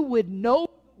that you would know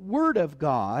the Word of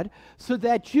God, so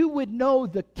that you would know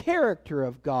the character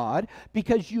of God,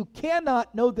 because you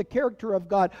cannot know the character of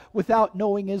God without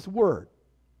knowing his Word.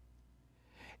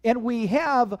 And we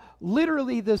have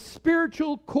literally the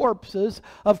spiritual corpses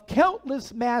of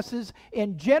countless masses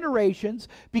and generations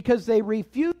because they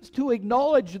refused to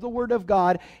acknowledge the Word of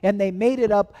God, and they made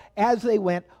it up as they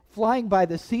went, flying by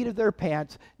the seat of their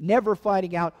pants, never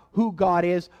finding out who God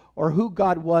is or who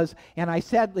God was. And I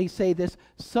sadly say this,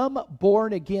 some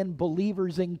born-again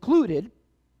believers included,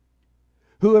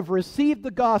 who have received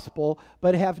the gospel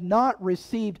but have not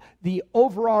received the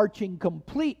overarching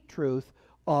complete truth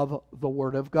of the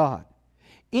Word of God.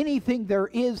 Anything there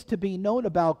is to be known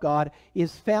about God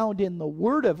is found in the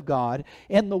Word of God,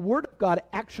 and the Word of God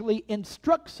actually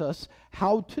instructs us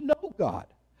how to know God.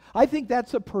 I think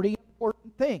that's a pretty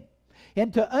important thing.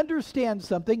 And to understand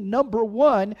something, number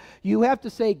one, you have to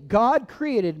say, God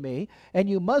created me, and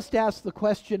you must ask the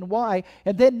question why.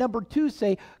 And then number two,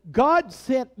 say, God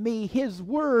sent me his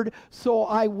word so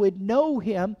I would know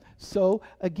him. So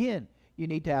again, you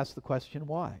need to ask the question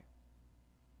why.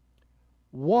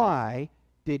 Why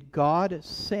did God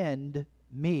send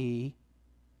me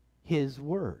his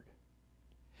word?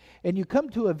 And you come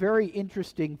to a very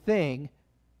interesting thing.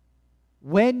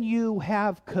 When you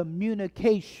have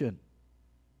communication,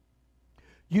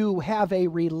 you have a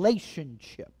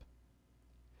relationship.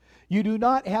 You do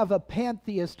not have a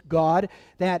pantheist God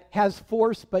that has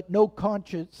force but no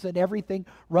conscience and everything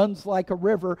runs like a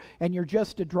river and you're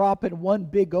just a drop in one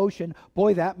big ocean.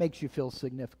 Boy, that makes you feel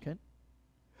significant.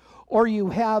 Or you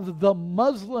have the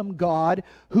Muslim God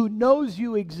who knows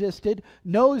you existed,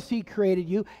 knows he created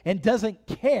you, and doesn't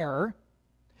care.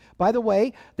 By the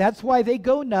way, that's why they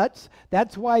go nuts.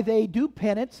 That's why they do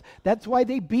penance. That's why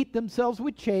they beat themselves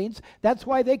with chains. That's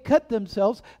why they cut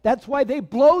themselves. That's why they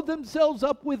blow themselves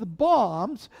up with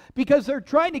bombs, because they're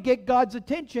trying to get God's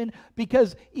attention,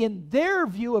 because in their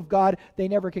view of God, they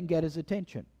never can get his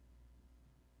attention.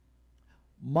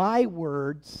 My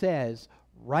word says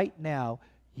right now,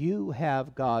 you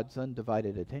have God's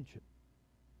undivided attention.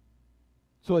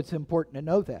 So it's important to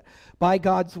know that. By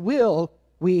God's will,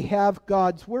 we have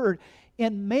God's word.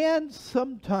 And man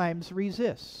sometimes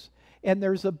resists. And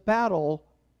there's a battle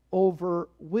over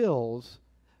wills.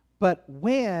 But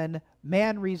when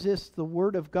man resists the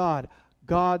word of God,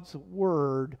 God's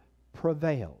word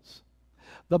prevails.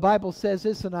 The Bible says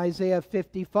this in Isaiah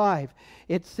 55.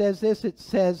 It says this, it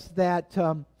says that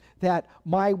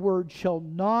my word shall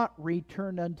not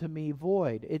return unto me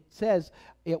void. It says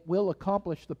it will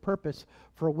accomplish the purpose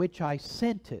for which I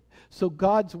sent it. So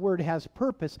God's word has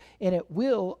purpose, and it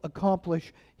will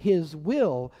accomplish his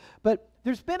will. But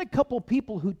there's been a couple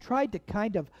people who tried to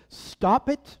kind of stop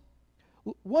it.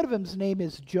 One of them's name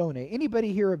is Jonah.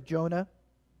 Anybody hear of Jonah?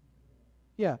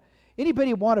 Yeah.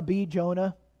 Anybody want to be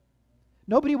Jonah?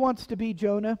 Nobody wants to be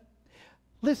Jonah?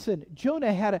 Listen,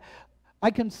 Jonah had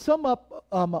I can sum up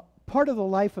part of the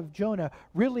life of Jonah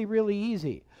really, really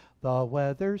easy. The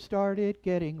weather started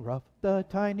getting rough. The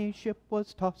tiny ship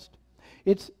was tossed.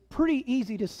 It's pretty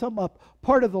easy to sum up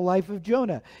part of the life of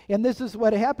Jonah. And this is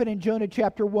what happened in Jonah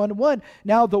chapter 1:1.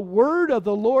 Now the word of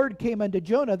the Lord came unto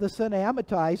Jonah, the son of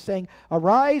Amittai, saying,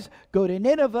 Arise, go to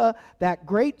Nineveh, that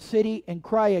great city, and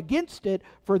cry against it,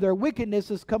 for their wickedness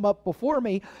has come up before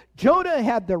me. Jonah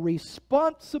had the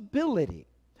responsibility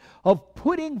of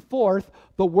putting forth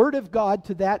the word of God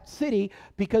to that city,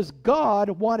 because God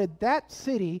wanted that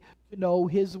city to know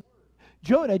his word.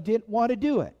 Jonah didn't want to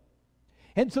do it.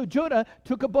 And so Jonah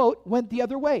took a boat, went the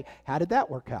other way. How did that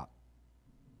work out?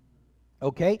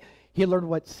 Okay, he learned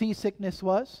what seasickness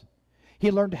was.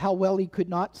 He learned how well he could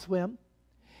not swim.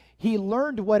 He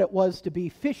learned what it was to be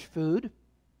fish food.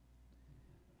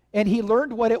 And he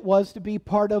learned what it was to be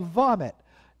part of vomit.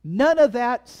 None of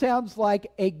that sounds like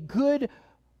a good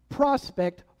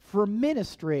prospect for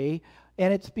ministry,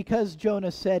 and it's because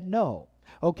Jonah said no.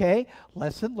 Okay,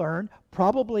 lesson learned.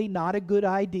 Probably not a good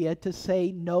idea to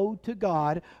say no to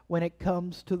God when it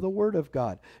comes to the Word of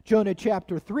God. Jonah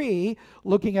chapter 3,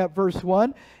 looking at verse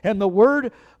 1, And the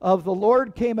word of the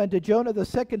Lord came unto Jonah the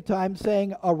second time,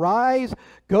 saying, Arise,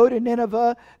 go to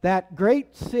Nineveh, that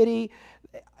great city,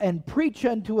 and preach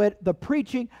unto it the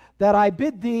preaching that I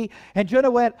bid thee. And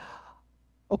Jonah went,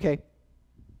 okay,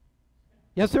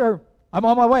 yes sir, I'm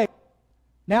on my way.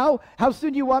 Now, how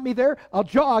soon do you want me there? I'll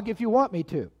jog if you want me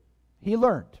to. He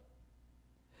learned.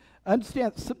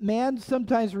 Understand, man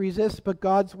sometimes resists, but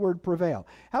God's word prevails.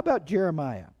 How about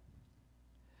Jeremiah?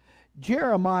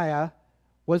 Jeremiah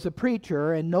was a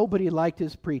preacher, and nobody liked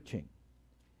his preaching.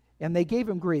 And they gave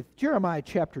him grief. Jeremiah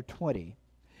chapter 20.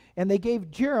 And they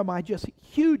gave Jeremiah just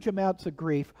huge amounts of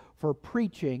grief for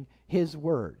preaching his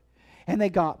word. And they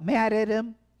got mad at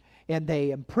him, and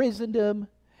they imprisoned him,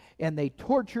 and they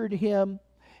tortured him.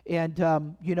 And,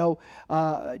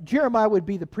 Jeremiah would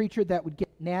be the preacher that would get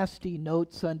nasty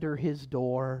notes under his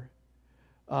door,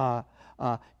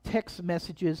 text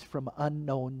messages from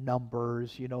unknown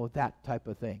numbers, that type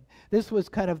of thing. This was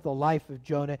kind of the life of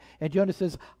Jonah. And Jonah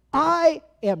says, I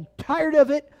am tired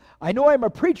of it. I know I'm a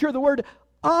preacher of the word.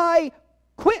 I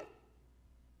quit.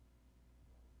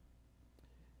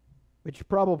 Which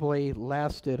probably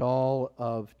lasted all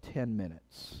of 10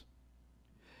 minutes.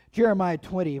 Jeremiah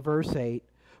 20, verse 8.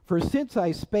 For since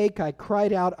I spake, I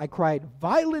cried out, I cried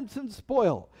violence and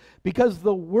spoil, because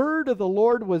the word of the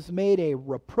Lord was made a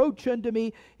reproach unto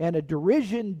me and a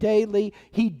derision daily.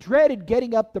 He dreaded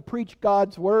getting up to preach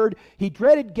God's word. He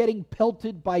dreaded getting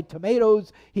pelted by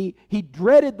tomatoes. He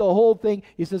dreaded the whole thing.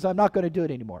 He says, I'm not going to do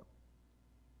it anymore.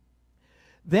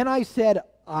 Then I said,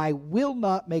 I will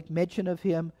not make mention of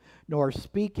him, nor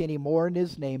speak any more in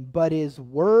his name, but his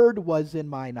word was in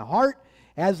mine heart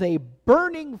as a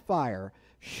burning fire,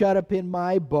 shut up in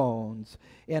my bones,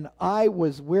 and I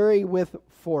was weary with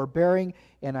forbearing,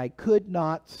 and I could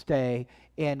not stay.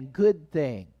 And good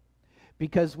thing,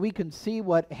 because we can see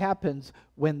what happens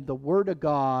when the word of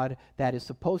God that is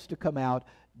supposed to come out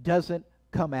doesn't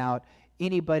come out.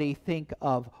 Anybody think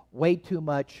of way too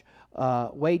much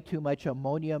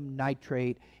ammonium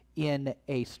nitrate in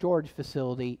a storage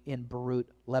facility in Beirut,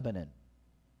 Lebanon?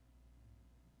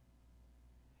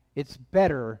 It's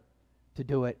better to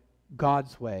do it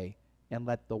God's way and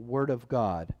let the word of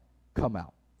God come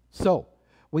out. So,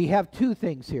 we have two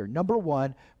things here. Number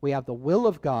one, we have the will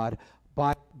of God.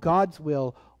 By God's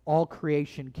will, all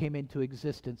creation came into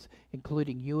existence,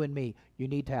 including you and me. You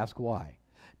need to ask why.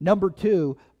 Number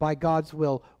two, by God's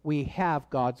will, we have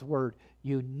God's word.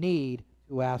 You need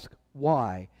to ask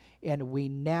why. And we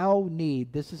now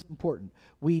need, this is important,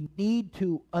 we need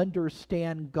to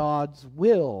understand God's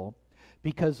will,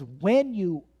 because when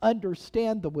you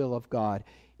understand the will of God,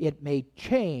 it may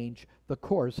change the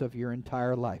course of your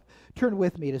entire life. Turn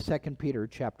with me to 2 Peter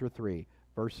chapter 3,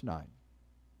 verse 9.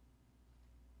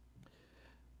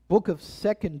 Book of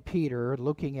 2 Peter,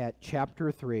 looking at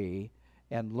chapter 3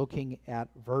 and looking at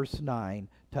verse 9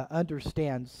 to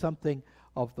understand something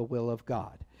of the will of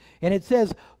God. And it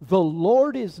says, the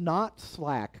Lord is not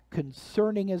slack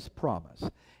concerning his promise,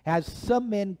 as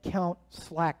some men count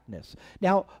slackness.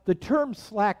 Now, the term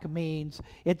slack means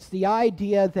it's the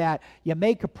idea that you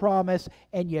make a promise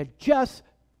and you just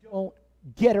don't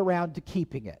get around to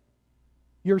keeping it.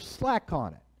 You're slack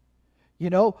on it.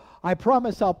 I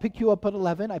promise I'll pick you up at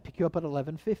 11. I pick you up at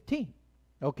 11:15.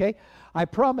 Okay? I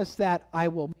promise that I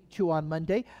will meet you on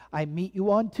Monday. I meet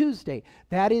you on Tuesday.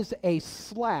 That is a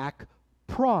slack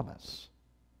promise.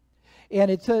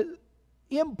 And it's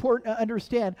important to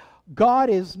understand God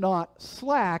is not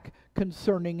slack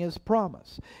concerning his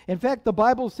promise. In fact, the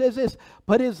Bible says this,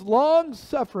 but his long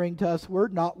suffering to us were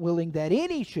not willing that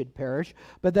any should perish,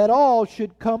 but that all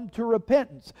should come to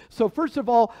repentance. So first of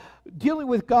all, dealing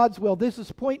with God's will, this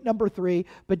is point number 3,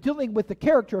 but dealing with the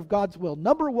character of God's will.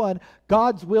 Number 1,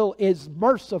 God's will is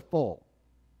merciful.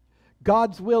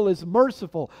 God's will is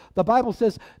merciful. The Bible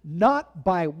says, not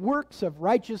by works of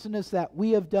righteousness that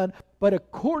we have done, but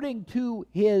according to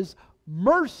his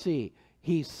mercy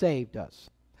he saved us.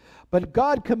 But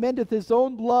God commendeth his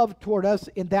own love toward us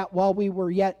in that while we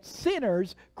were yet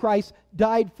sinners, Christ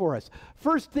died for us.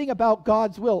 First thing about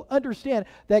God's will, understand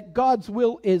that God's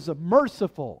will is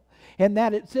merciful. And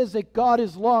that it says that God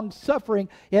is long-suffering.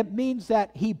 It means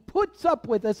that he puts up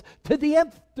with us to the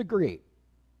nth degree.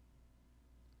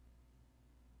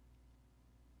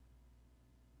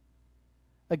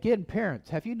 Again, parents,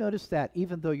 have you noticed that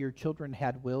even though your children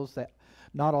had wills, that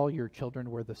not all your children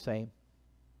were the same?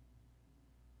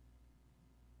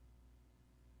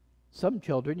 Some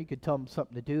children, you could tell them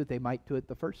something to do, they might do it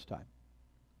the first time.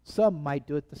 Some might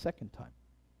do it the second time.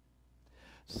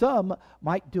 Some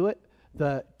might do it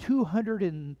the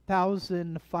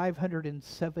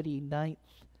 200,579th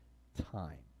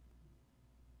time.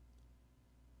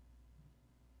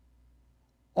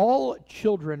 All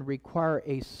children require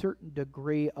a certain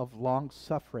degree of long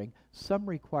suffering. Some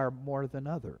require more than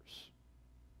others.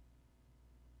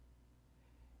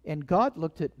 And God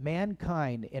looked at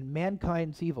mankind and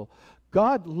mankind's evil.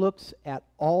 God looks at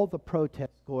all the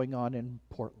protests going on in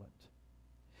Portland.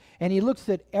 And he looks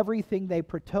at everything they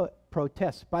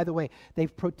protest. By the way,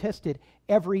 they've protested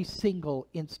every single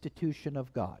institution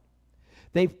of God.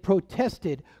 They've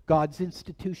protested God's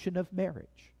institution of marriage.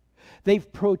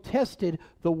 They've protested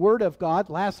the Word of God.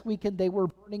 Last weekend they were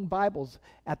burning Bibles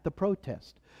at the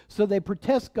protest. So they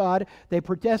protest God, they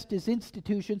protest his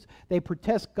institutions, they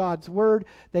protest God's Word,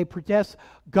 they protest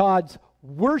God's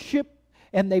worship,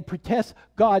 and they protest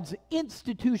God's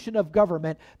institution of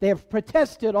government. They have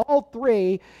protested all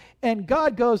three, and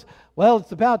God goes, well,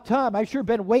 it's about time. I've sure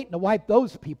been waiting to wipe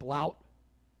those people out.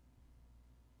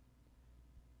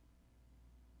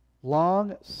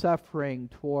 Long suffering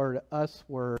toward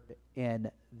usward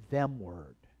and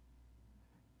themward.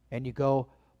 And you go,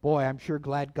 boy, I'm sure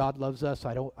glad God loves us.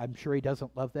 I'm sure he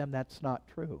doesn't love them. That's not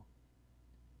true.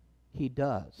 He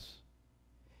does.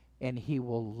 And he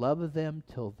will love them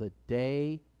till the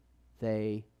day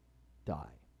they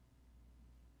die.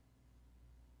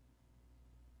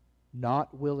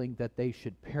 Not willing that they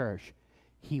should perish.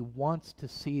 He wants to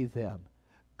see them.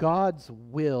 God's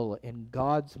will and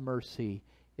God's mercy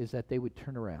is that they would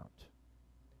turn around.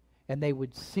 And they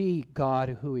would see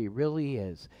God who he really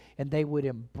is. And they would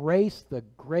embrace the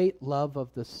great love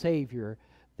of the Savior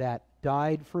that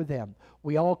died for them.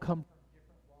 We all come from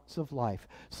different walks of life.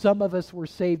 Some of us were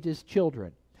saved as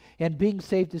children. And being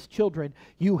saved as children,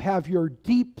 you have your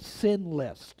deep sin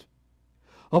list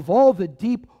of all the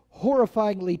deep,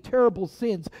 horrifyingly terrible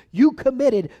sins you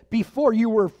committed before you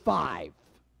were 5.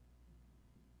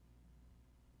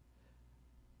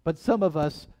 But some of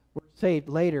us were saved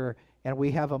later, and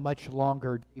we have a much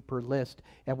longer, deeper list,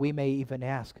 and we may even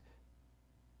ask,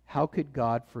 how could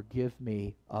God forgive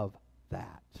me of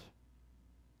that?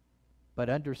 But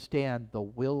understand, the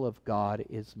will of God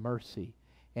is mercy,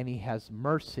 and he has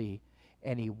mercy,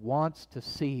 and he wants to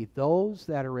see those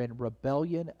that are in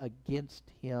rebellion against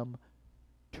him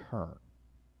turn.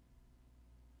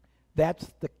 That's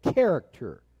the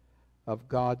character of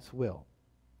God's will.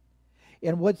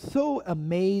 And what's so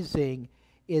amazing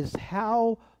is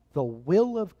how the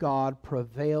will of God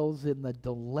prevails in the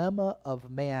dilemma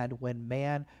of man when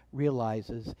man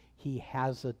realizes he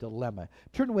has a dilemma.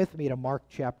 Turn with me to Mark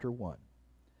chapter 1.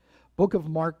 Book of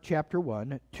Mark chapter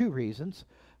 1, 2 reasons.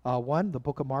 One, the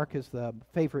book of Mark is the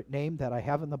favorite name that I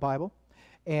have in the Bible.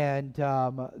 And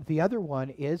the other one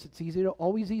is it's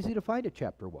always easy to find a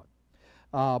chapter 1.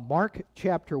 Mark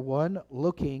chapter 1,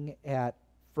 looking at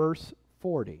verse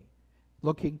 40,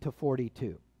 looking to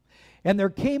 42. And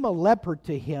there came a leper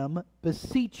to him,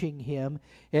 beseeching him,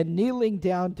 and kneeling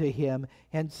down to him,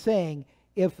 and saying,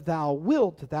 if thou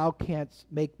wilt, thou canst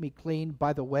make me clean.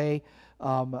 By the way,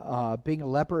 being a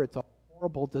leper, it's a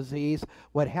horrible disease.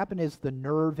 What happened is the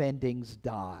nerve endings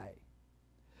die.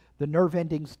 The nerve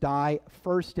endings die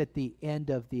first at the end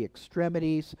of the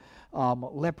extremities.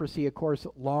 Leprosy, of course,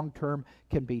 long-term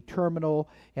can be terminal,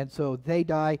 and so they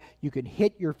die. You can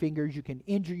hit your fingers, you can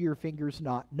injure your fingers,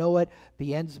 not know it.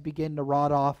 The ends begin to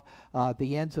rot off.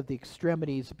 The ends of the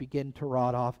extremities begin to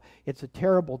rot off. It's a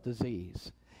terrible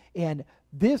disease. And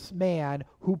this man,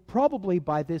 who probably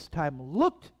by this time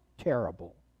looked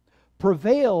terrible,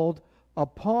 prevailed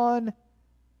upon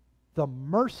the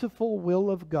merciful will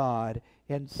of God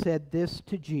and said this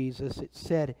to Jesus. It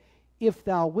said, if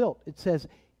thou wilt. It says,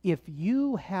 if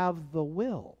you have the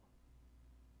will,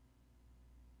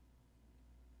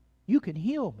 you can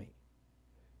heal me.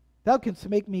 Thou canst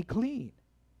make me clean.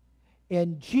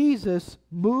 And Jesus,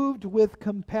 moved with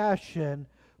compassion,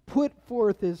 put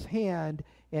forth his hand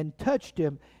and touched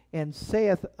him, and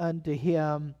saith unto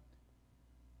him,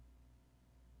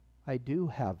 I do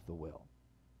have the will.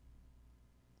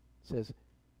 It says,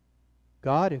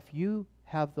 God, if you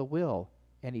have the will,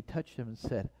 and he touched him and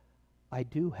said, I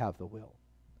do have the will.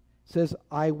 It says,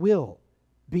 I will,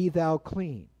 be thou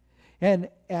clean. And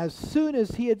as soon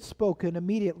as he had spoken,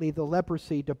 immediately the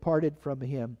leprosy departed from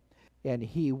him, and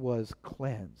he was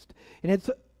cleansed. And it's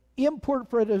important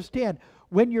for us to understand,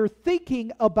 when you're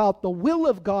thinking about the will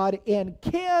of God and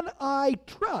can I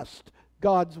trust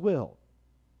God's will,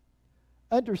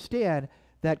 understand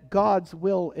that God's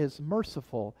will is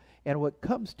merciful, and what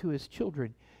comes to his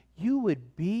children, you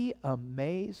would be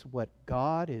amazed what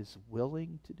God is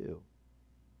willing to do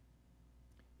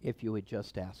if you would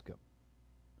just ask him.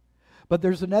 But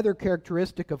there's another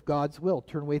characteristic of God's will.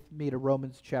 Turn with me to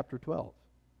Romans chapter 12.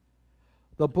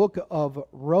 The book of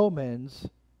Romans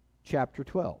chapter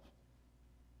 12.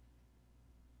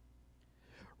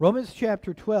 Romans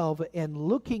chapter 12, and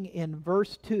looking in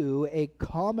verse 2, a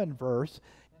common verse.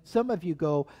 Some of you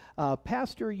go,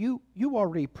 Pastor, you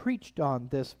already preached on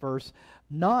this verse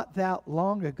not that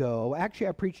long ago. Actually,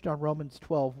 I preached on Romans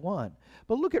 12:1.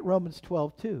 But look at Romans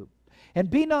 12:2. And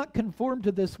be not conformed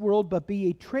to this world, but be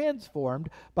ye transformed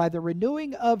by the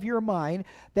renewing of your mind,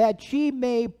 that ye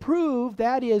may prove,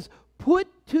 that is, put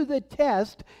to the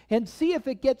test, and see if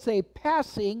it gets a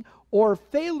passing or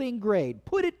failing grade.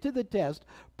 Put it to the test.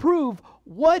 Prove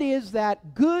what is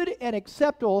that good and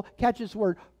acceptable, catch this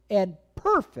word, and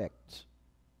perfect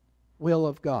will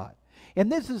of God.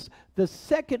 And this is the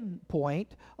second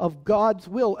point of God's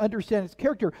will. Understand its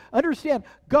character. Understand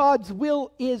God's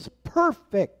will is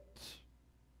perfect.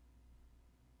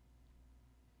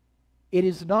 It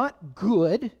is not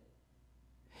good.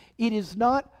 It is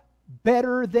not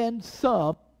better than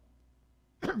some.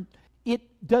 It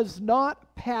does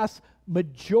not pass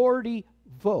majority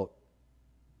vote.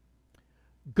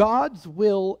 God's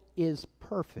will is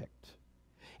perfect.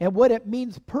 And what it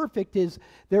means perfect is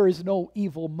there is no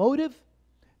evil motive,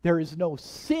 there is no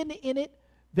sin in it,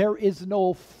 there is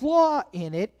no flaw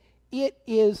in it. It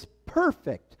is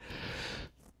perfect.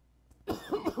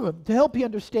 To help you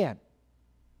understand,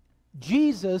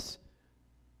 Jesus,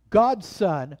 God's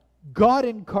Son, God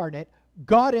incarnate,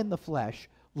 God in the flesh,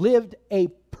 lived a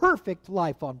perfect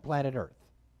life on planet Earth.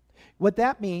 What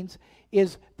that means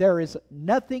is there is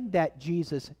nothing that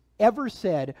Jesus ever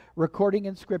said, recording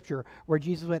in Scripture, where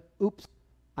Jesus went, oops,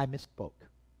 I misspoke.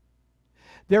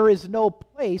 There is no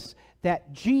place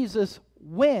that Jesus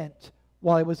went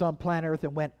while he was on planet Earth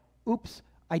and went, oops,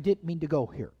 I didn't mean to go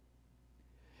here.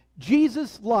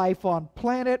 Jesus' life on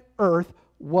planet Earth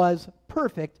was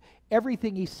perfect.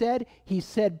 Everything he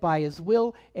said by his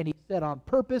will, and he said on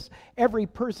purpose. Every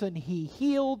person he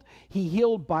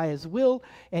healed by his will,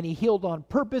 and he healed on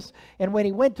purpose. And when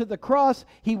he went to the cross,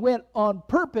 he went on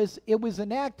purpose. It was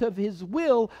an act of his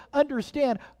will.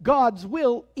 Understand, God's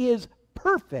will is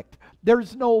perfect.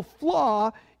 There's no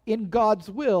flaw in God's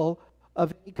will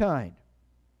of any kind.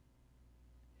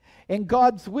 And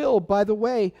God's will, by the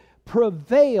way,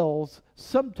 prevails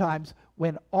sometimes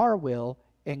when our will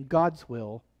and God's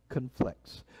will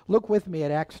conflicts. Look with me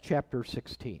at Acts chapter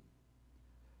 16.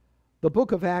 The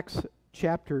book of Acts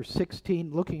chapter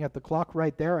 16, looking at the clock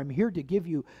right there, I'm here to give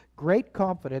you great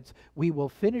confidence. We will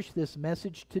finish this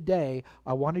message today.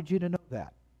 I wanted you to know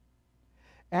that.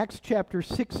 Acts chapter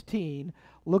 16,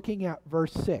 looking at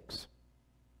verse 6.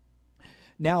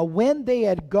 Now when they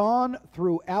had gone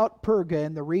throughout Perga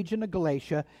in the region of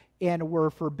Galatia, and were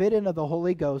forbidden of the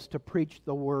Holy Ghost to preach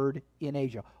the word in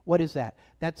Asia. What is that?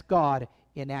 That's God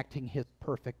enacting his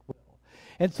perfect will.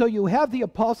 And so you have the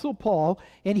Apostle Paul,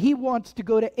 and he wants to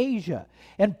go to Asia.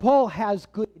 And Paul has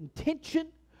good intention.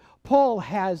 Paul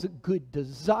has good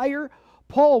desire.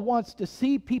 Paul wants to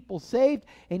see people saved,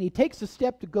 and he takes a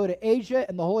step to go to Asia,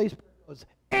 and the Holy Spirit goes,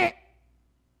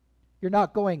 you're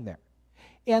not going there.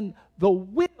 And the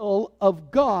will of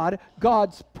God,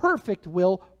 God's perfect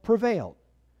will, prevailed.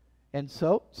 And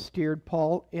so steered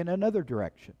Paul in another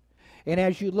direction. And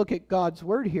as you look at God's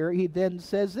word here, he then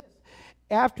says this.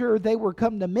 After they were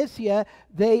come to Mysia,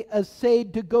 they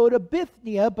essayed to go to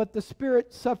Bithynia, but the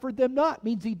Spirit suffered them not.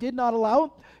 Means he did not allow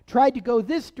them. Tried to go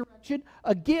this direction.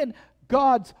 Again,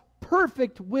 God's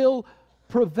perfect will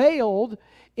prevailed.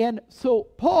 And so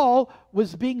Paul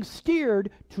was being steered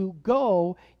to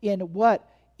go in what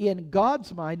in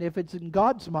God's mind. If it's in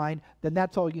God's mind, then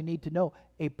that's all you need to know,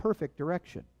 a perfect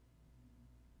direction.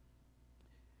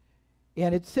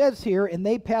 And it says here, and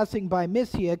they passing by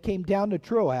Mysia came down to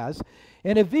Troas,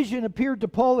 and a vision appeared to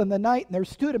Paul in the night, and there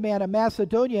stood a man of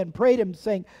Macedonia and prayed him,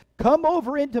 saying, come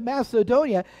over into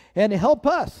Macedonia and help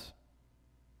us.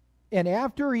 And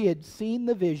after he had seen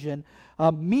the vision,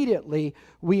 immediately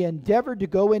we endeavored to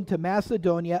go into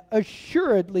Macedonia,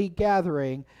 assuredly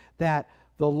gathering that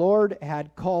the Lord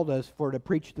had called us for to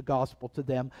preach the gospel to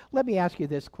them. Let me ask you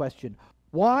this question.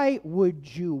 Why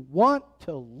would you want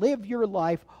to live your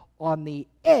life on the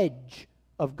edge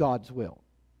of God's will?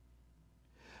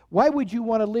 Why would you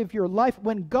want to live your life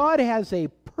when God has a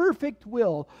perfect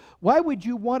will? Why would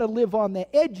you want to live on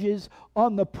the edges,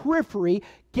 on the periphery,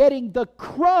 getting the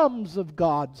crumbs of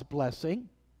God's blessing,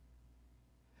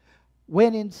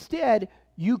 when instead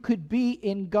you could be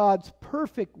in God's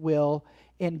perfect will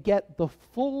and get the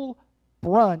full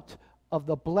brunt of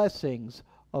the blessings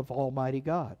of Almighty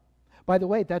God? By the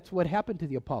way, that's what happened to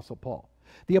the Apostle Paul.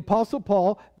 The Apostle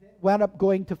Paul wound up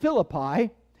going to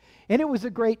Philippi, and it was a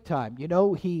great time. He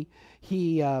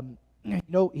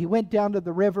went down to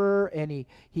the river, and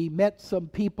he met some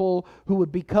people who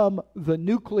would become the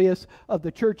nucleus of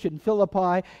the church in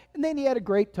Philippi, and then he had a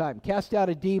great time. Cast out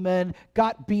a demon,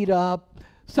 got beat up.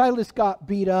 Silas got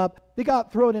beat up. They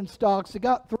got thrown in stocks. They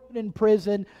got thrown in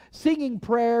prison, singing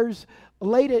prayers,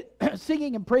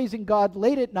 singing and praising God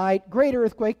late at night. Great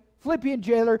earthquake. Philippian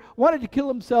jailer wanted to kill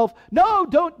himself. No,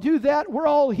 don't do that. We're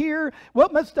all here.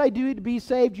 What must I do to be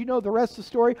saved? You know the rest of the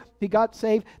story. He got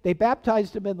saved. They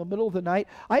baptized him in the middle of the night.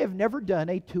 I have never done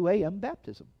a 2 a.m.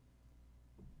 baptism.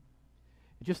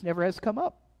 It just never has come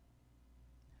up.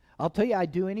 I'll tell you,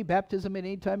 I'd do any baptism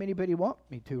anytime anybody wants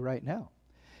me to right now.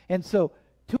 And so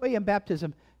 2 a.m.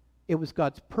 baptism, it was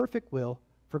God's perfect will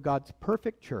for God's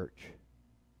perfect church.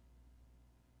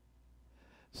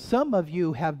 Some of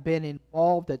you have been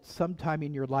involved at some time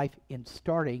in your life in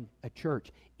starting a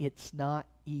church. It's not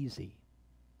easy.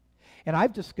 And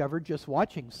I've discovered just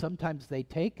watching, sometimes they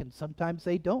take and sometimes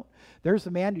they don't. There's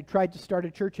a man who tried to start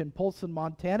a church in Polson,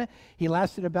 Montana. He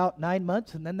lasted about 9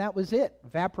 months, and then that was it.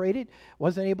 Evaporated.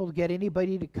 Wasn't able to get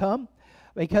anybody to come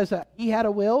because he had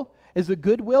a will. Is a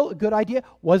good will, a good idea?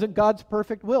 Wasn't God's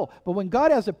perfect will. But when God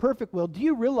has a perfect will, do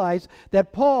you realize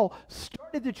that Paul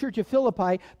started the church of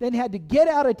Philippi, then had to get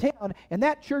out of town, and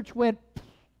that church went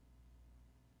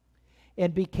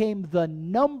and became the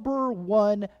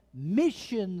 #1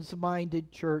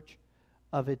 missions-minded church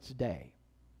of its day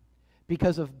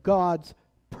because of God's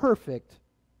perfect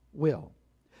will.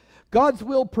 God's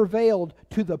will prevailed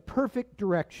to the perfect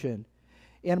direction.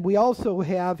 And we also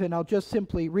have, and I'll just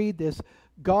simply read this,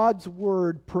 God's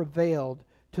word prevailed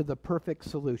to the perfect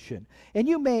solution. And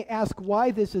you may ask why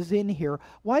this is in here.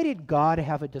 Why did God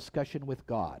have a discussion with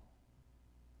God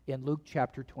in Luke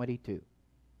chapter 22?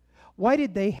 Why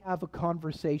did they have a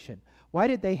conversation? Why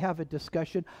did they have a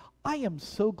discussion? I am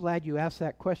so glad you asked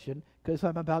that question because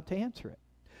I'm about to answer it.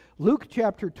 Luke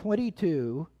chapter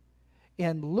 22,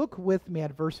 and look with me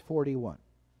at verse 41.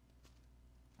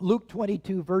 Luke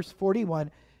 22, verse 41.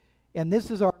 And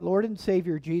this is our Lord and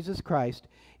Savior Jesus Christ.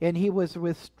 And he was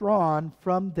withdrawn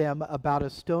from them about a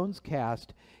stone's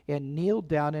cast, and kneeled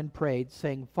down and prayed,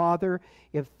 saying, Father,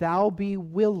 if thou be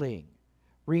willing,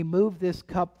 remove this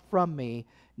cup from me.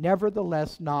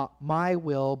 Nevertheless, not my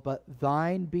will, but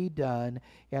thine be done.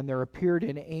 And there appeared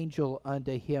an angel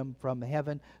unto him from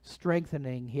heaven,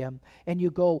 strengthening him. And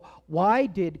you go, why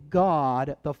did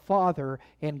God the Father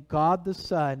and God the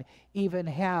Son even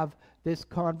have this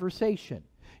conversation?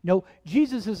 No,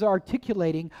 Jesus is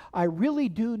articulating, I really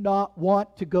do not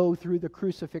want to go through the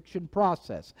crucifixion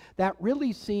process. That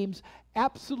really seems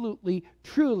absolutely,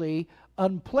 truly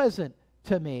unpleasant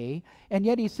to me. And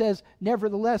yet he says,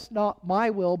 nevertheless, not my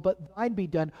will, but thine be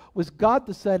done. Was God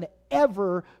the Son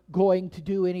ever going to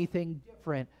do anything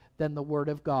different than the Word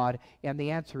of God? And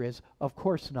the answer is, of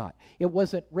course not. It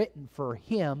wasn't written for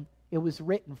him. It was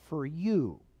written for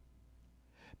you.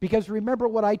 Because remember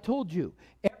what I told you.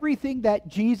 Everything that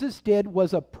Jesus did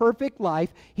was a perfect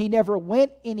life. He never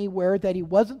went anywhere that he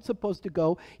wasn't supposed to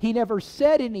go. He never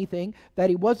said anything that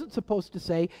he wasn't supposed to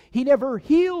say. He never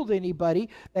healed anybody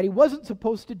that he wasn't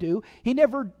supposed to do. He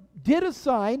never did a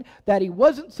sign that he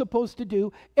wasn't supposed to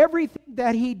do. Everything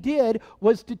that he did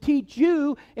was to teach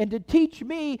you and to teach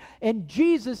me. And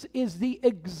Jesus is the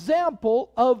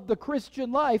example of the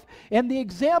Christian life. And the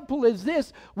example is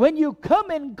this: when you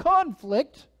come in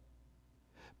conflict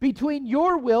between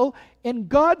your will and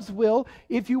God's will,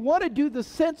 if you want to do the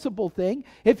sensible thing,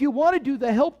 if you want to do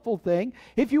the helpful thing,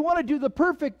 if you want to do the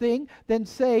perfect thing, then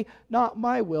say, not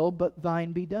my will, but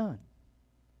thine be done.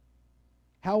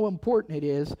 how important it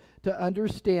is to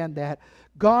understand that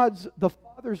the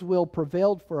Father's will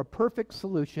prevailed for a perfect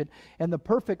solution, and the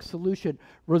perfect solution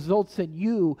results in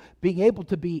you being able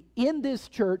to be in this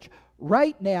church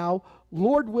right now,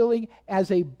 Lord willing,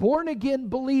 as a born-again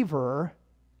believer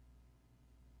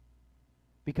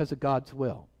because of God's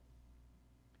will,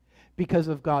 because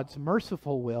of God's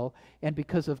merciful will, and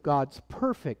because of God's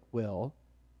perfect will.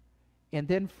 And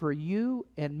then for you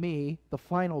and me, the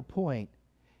final point,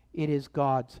 it is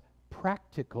God's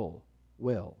practical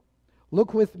will.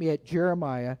 Look with me at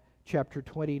Jeremiah chapter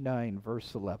 29,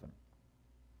 verse 11.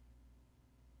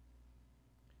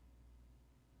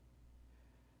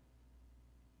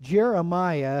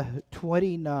 Jeremiah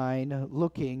 29,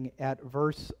 looking at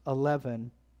verse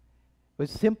 11, it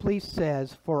simply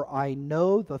says, "For I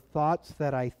know the thoughts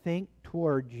that I think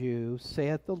toward you,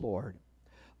 saith the Lord,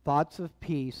 thoughts of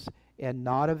peace and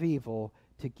not of evil,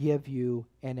 to give you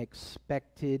an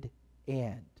expected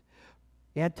end."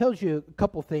 And it tells you a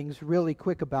couple things really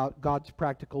quick about God's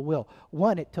practical will.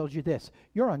 One, it tells you this: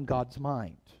 you're on God's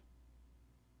mind.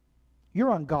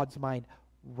 You're on God's mind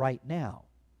right now.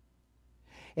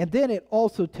 And then it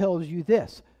also tells you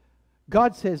this: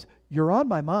 God says, you're on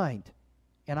my mind,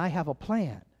 and I have a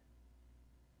plan.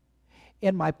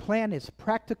 And my plan is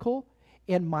practical,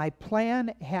 and my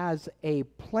plan has a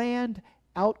planned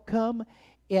outcome,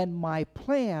 and my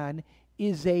plan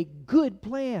is a good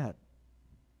plan.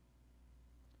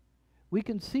 We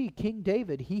can see King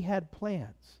David, he had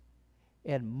plans.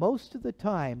 And most of the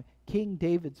time, King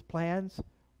David's plans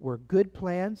were good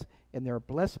plans, and they're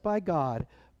blessed by God,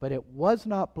 but it was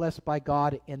not blessed by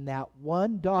God in that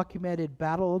one documented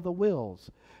battle of the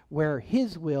wills, where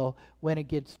his will went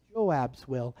against Joab's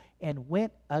will and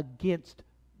went against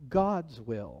God's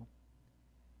will.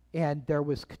 And there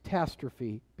was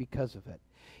catastrophe because of it.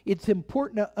 It's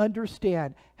important to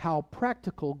understand how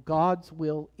practical God's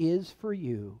will is for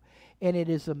you. And it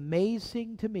is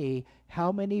amazing to me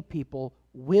how many people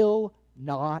will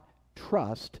not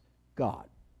trust God.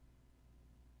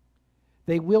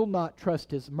 They will not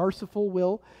trust His merciful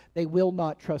will, they will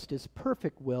not trust His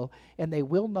perfect will, and they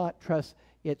will not trust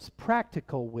its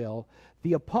practical will.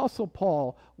 The Apostle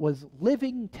Paul was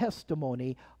living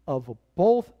testimony of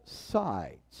both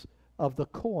sides of the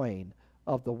coin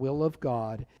of the will of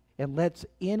God. And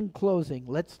in closing,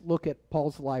 let's look at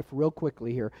Paul's life real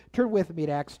quickly here. Turn with me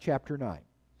to Acts chapter 9.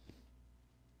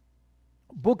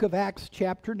 Book of Acts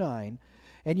chapter 9.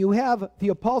 And you have the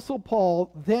Apostle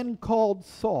Paul, then called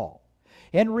Saul.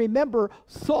 And remember,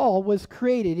 Saul was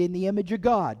created in the image of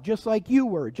God, just like you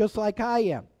were, just like I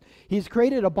am. He's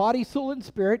created a body, soul, and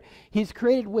spirit. He's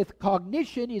created with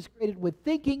cognition. He's created with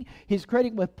thinking. He's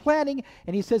created with planning.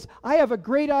 And he says, I have a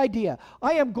great idea.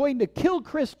 I am going to kill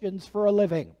Christians for a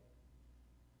living.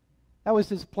 That was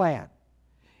his plan.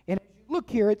 And as you look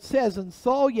here, it says, and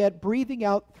Saul, yet breathing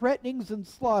out threatenings and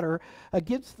slaughter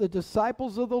against the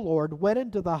disciples of the Lord, went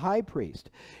unto the high priest,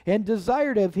 and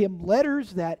desired of him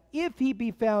letters, that if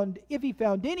he found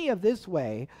any of this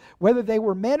way, whether they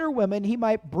were men or women, he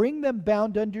might bring them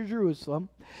bound unto Jerusalem.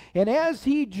 And as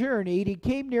he journeyed, he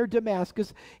came near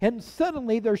Damascus, and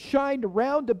suddenly there shined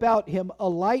round about him a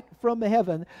light from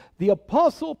heaven. The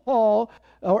Apostle Paul,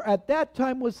 or at that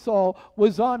time was Saul,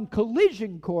 was on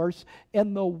collision course,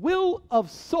 and the will of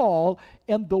Saul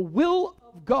and the will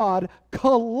of God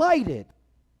collided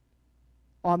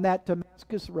on that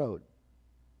Damascus road.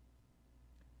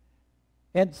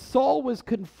 And Saul was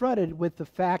confronted with the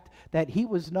fact that he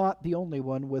was not the only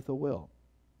one with a will.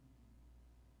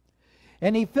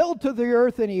 And he fell to the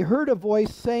earth, and he heard a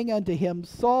voice saying unto him,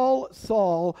 Saul,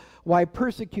 Saul, why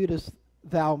persecutest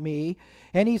thou me?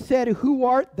 And he said, Who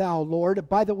art thou, Lord?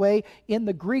 By the way, in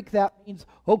the Greek that means,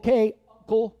 okay,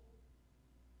 uncle,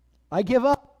 I give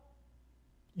up.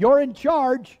 You're in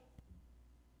charge.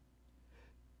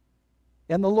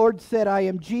 And the Lord said, I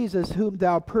am Jesus, whom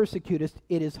thou persecutest.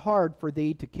 It is hard for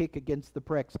thee to kick against the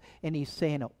pricks. And he's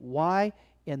saying, why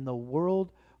in the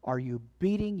world are you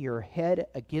beating your head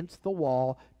against the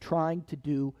wall trying to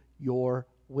do your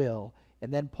will?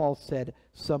 And then Paul said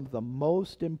some of the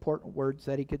most important words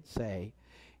that he could say.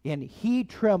 And he,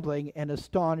 trembling and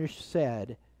astonished,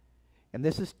 said, and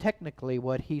this is technically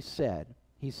what he said,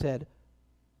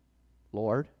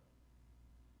 Lord,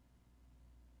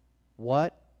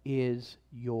 what is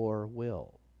your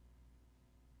will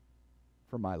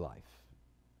for my life?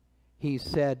 He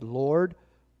said, Lord,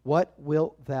 what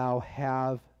wilt thou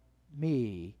have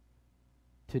me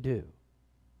to do?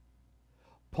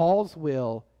 Paul's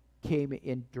will came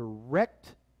in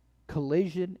direct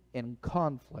collision and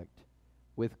conflict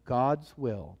with God's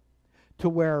will, to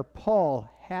where Paul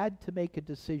had to make a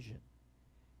decision.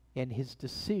 And his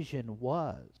decision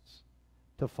was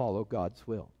to follow God's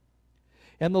will.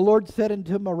 And the Lord said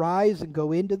unto him, Arise and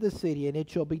go into the city, and it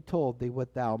shall be told thee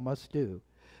what thou must do.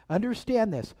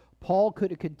 Understand this. Paul could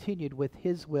have continued with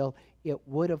his will. It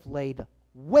would have laid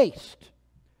waste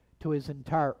to his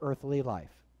entire earthly life.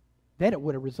 Then it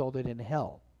would have resulted in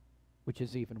hell, which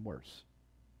is even worse.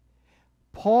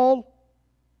 Paul,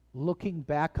 looking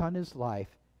back on his life,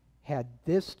 had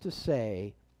this to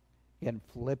say in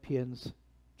Philippians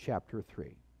chapter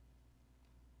 3.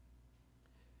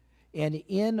 And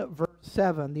in verse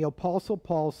 7, the Apostle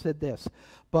Paul said this,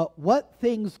 But what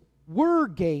things were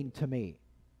gained to me,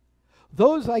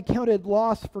 those I counted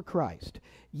loss for Christ.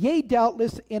 Yea,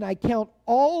 doubtless, and I count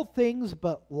all things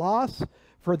but loss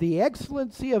for the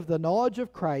excellency of the knowledge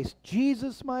of Christ,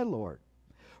 Jesus my Lord,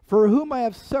 for whom I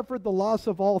have suffered the loss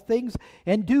of all things,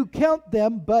 and do count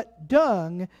them but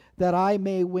dung, that I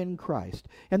may win Christ.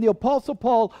 And the Apostle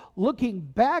Paul, looking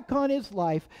back on his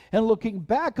life and looking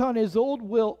back on his old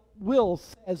will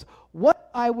says, what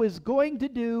I was going to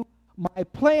do, my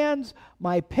plans,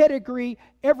 my pedigree,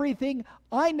 everything,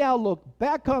 I now look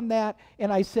back on that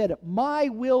and I said, my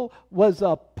will was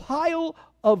a pile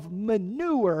of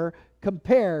manure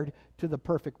compared to the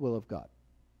perfect will of God.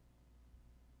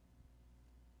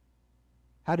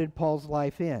 How did Paul's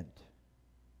life end?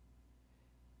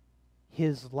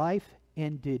 His life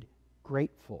ended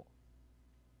grateful.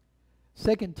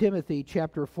 2 Timothy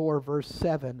chapter 4, verse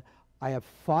 7, I have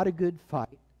fought a good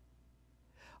fight.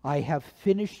 I have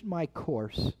finished my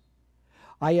course.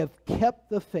 I have kept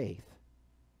the faith.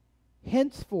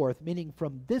 Henceforth, meaning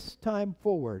from this time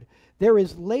forward, there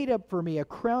is laid up for me a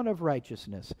crown of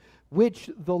righteousness, which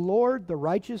the Lord, the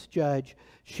righteous judge,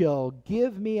 shall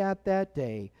give me at that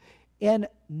day, and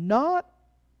not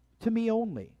to me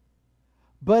only,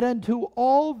 but unto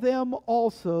all them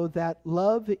also that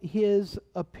love his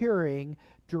appearing,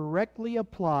 directly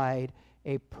applied,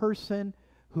 a person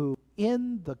who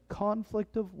in the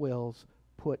conflict of wills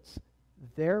puts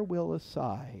their will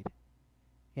aside,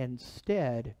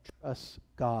 instead trusts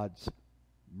God's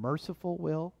merciful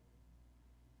will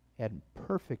and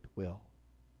perfect will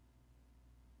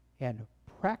and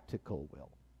practical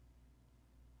will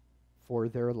for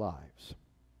their lives.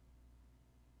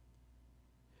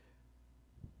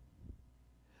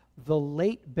 The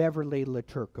late Beverly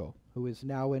Laturco, who is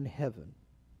now in heaven,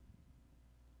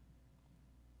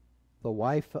 the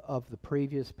wife of the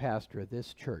previous pastor of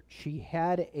this church, she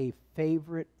had a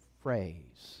favorite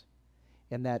phrase,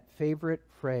 and that favorite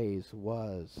phrase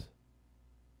was,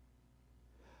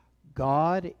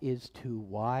 God is too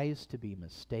wise to be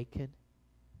mistaken.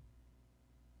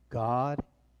 God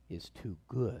is too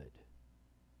good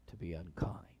to be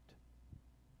unkind.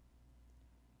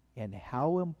 And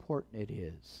how important it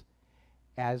is,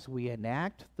 as we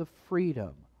enact the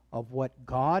freedom of what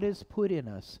God has put in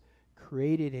us,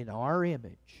 created in our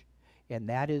image, and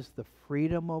that is the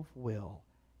freedom of will,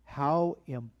 how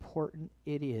important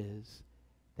it is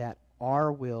that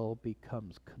our will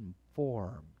becomes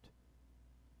conformed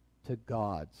to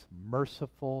God's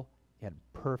merciful and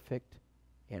perfect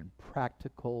and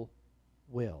practical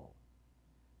will,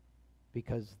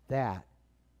 because that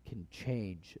can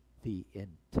change the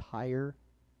entire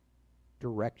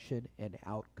direction and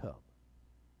outcome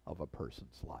of a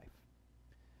person's life.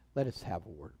 Let us have a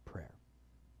word of prayer.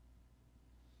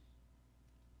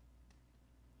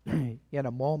 In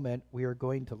a moment, we are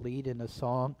going to lead in a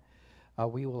song.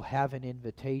 We will have an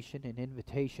invitation. An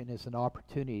invitation is an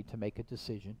opportunity to make a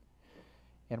decision.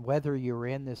 And whether you're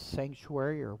in this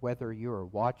sanctuary or whether you're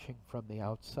watching from the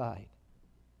outside,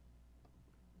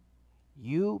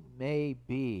 you may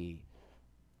be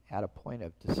at a point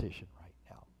of decision right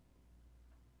now.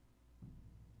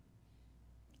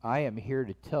 I am here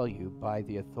to tell you by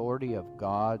the authority of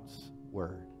God's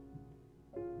word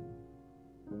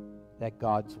that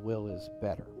God's will is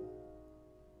better.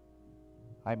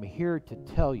 I'm here to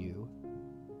tell you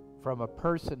from a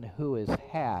person who has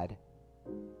had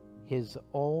his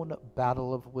own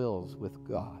battle of wills with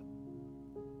God.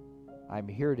 I'm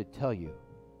here to tell you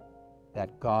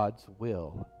that God's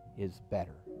will is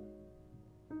better.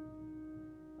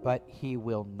 But he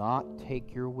will not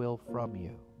take your will from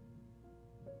you.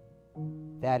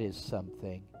 That is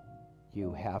something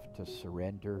you have to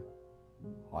surrender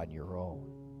on your own.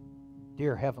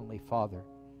 Dear Heavenly Father,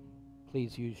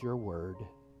 please use your word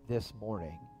this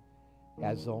morning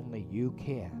as only you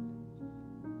can.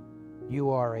 You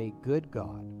are a good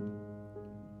God.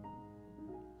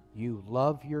 You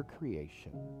love your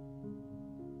creation.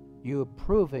 You have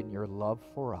proven your love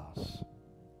for us.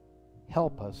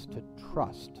 Help us to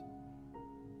trust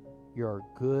your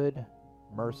good,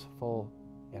 merciful,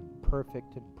 and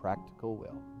perfect and practical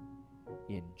will.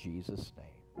 in Jesus' name.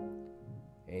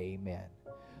 Amen.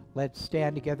 Let's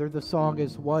stand together. The song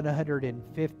is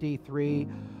 153.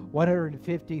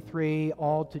 153,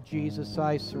 All to Jesus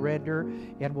I Surrender.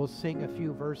 And we'll sing a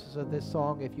few verses of this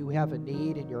song. If you have a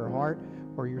need in your heart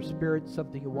or your spirit,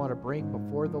 something you want to bring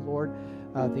before the Lord,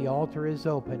 the altar is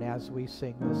open as we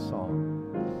sing this song.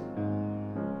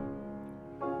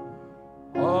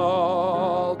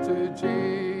 All to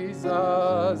Jesus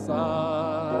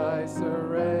I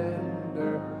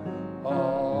surrender,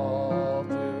 all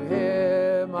to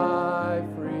Him I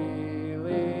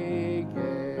freely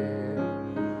give.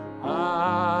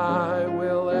 I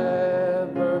will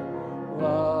ever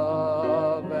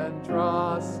love and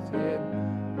trust Him,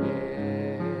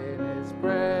 in His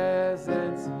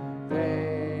presence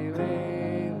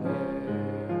daily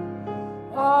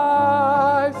live.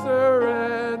 I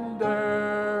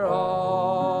surrender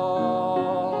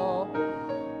all.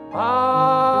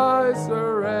 I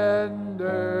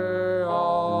surrender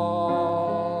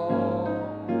all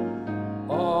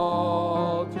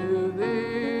to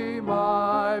Thee,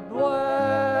 my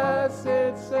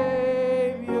blessed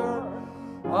Savior.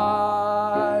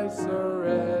 I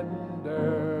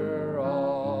surrender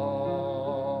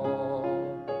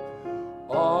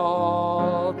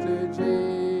all to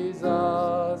Jesus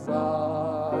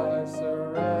I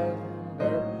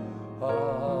surrender,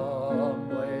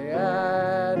 humbly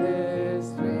at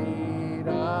His feet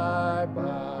I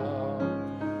bow.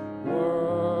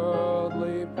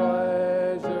 Worldly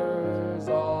pleasures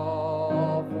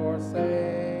all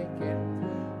forsaken,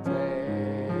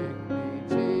 take me,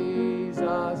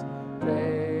 Jesus,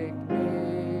 take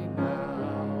me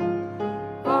now.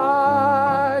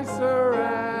 I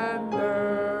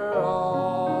surrender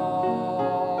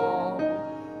all.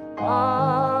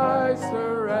 I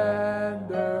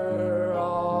surrender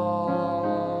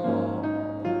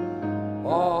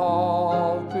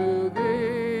all to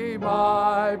Thee,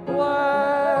 my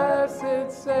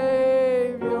blessed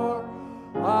Savior.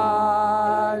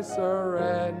 I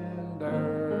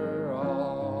surrender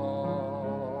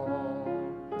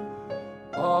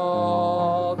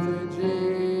all to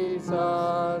Jesus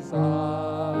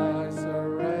I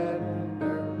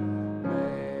surrender.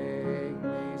 Make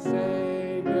me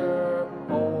Savior,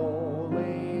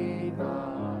 wholly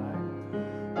Thine.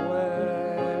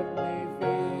 Let me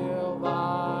feel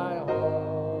Thy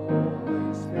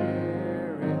Holy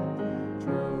Spirit,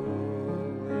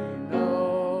 truly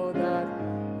know that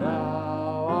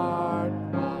Thou art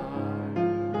mine.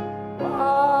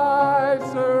 I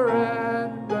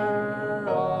surrender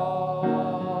all.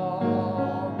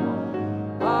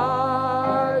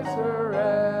 I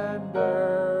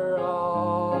surrender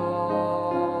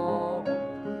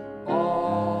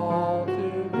all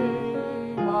to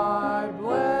Thee, my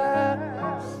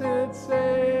blessed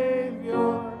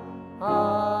Savior.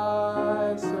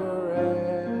 I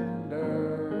surrender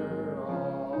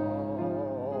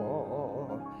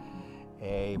all.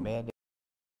 Amen.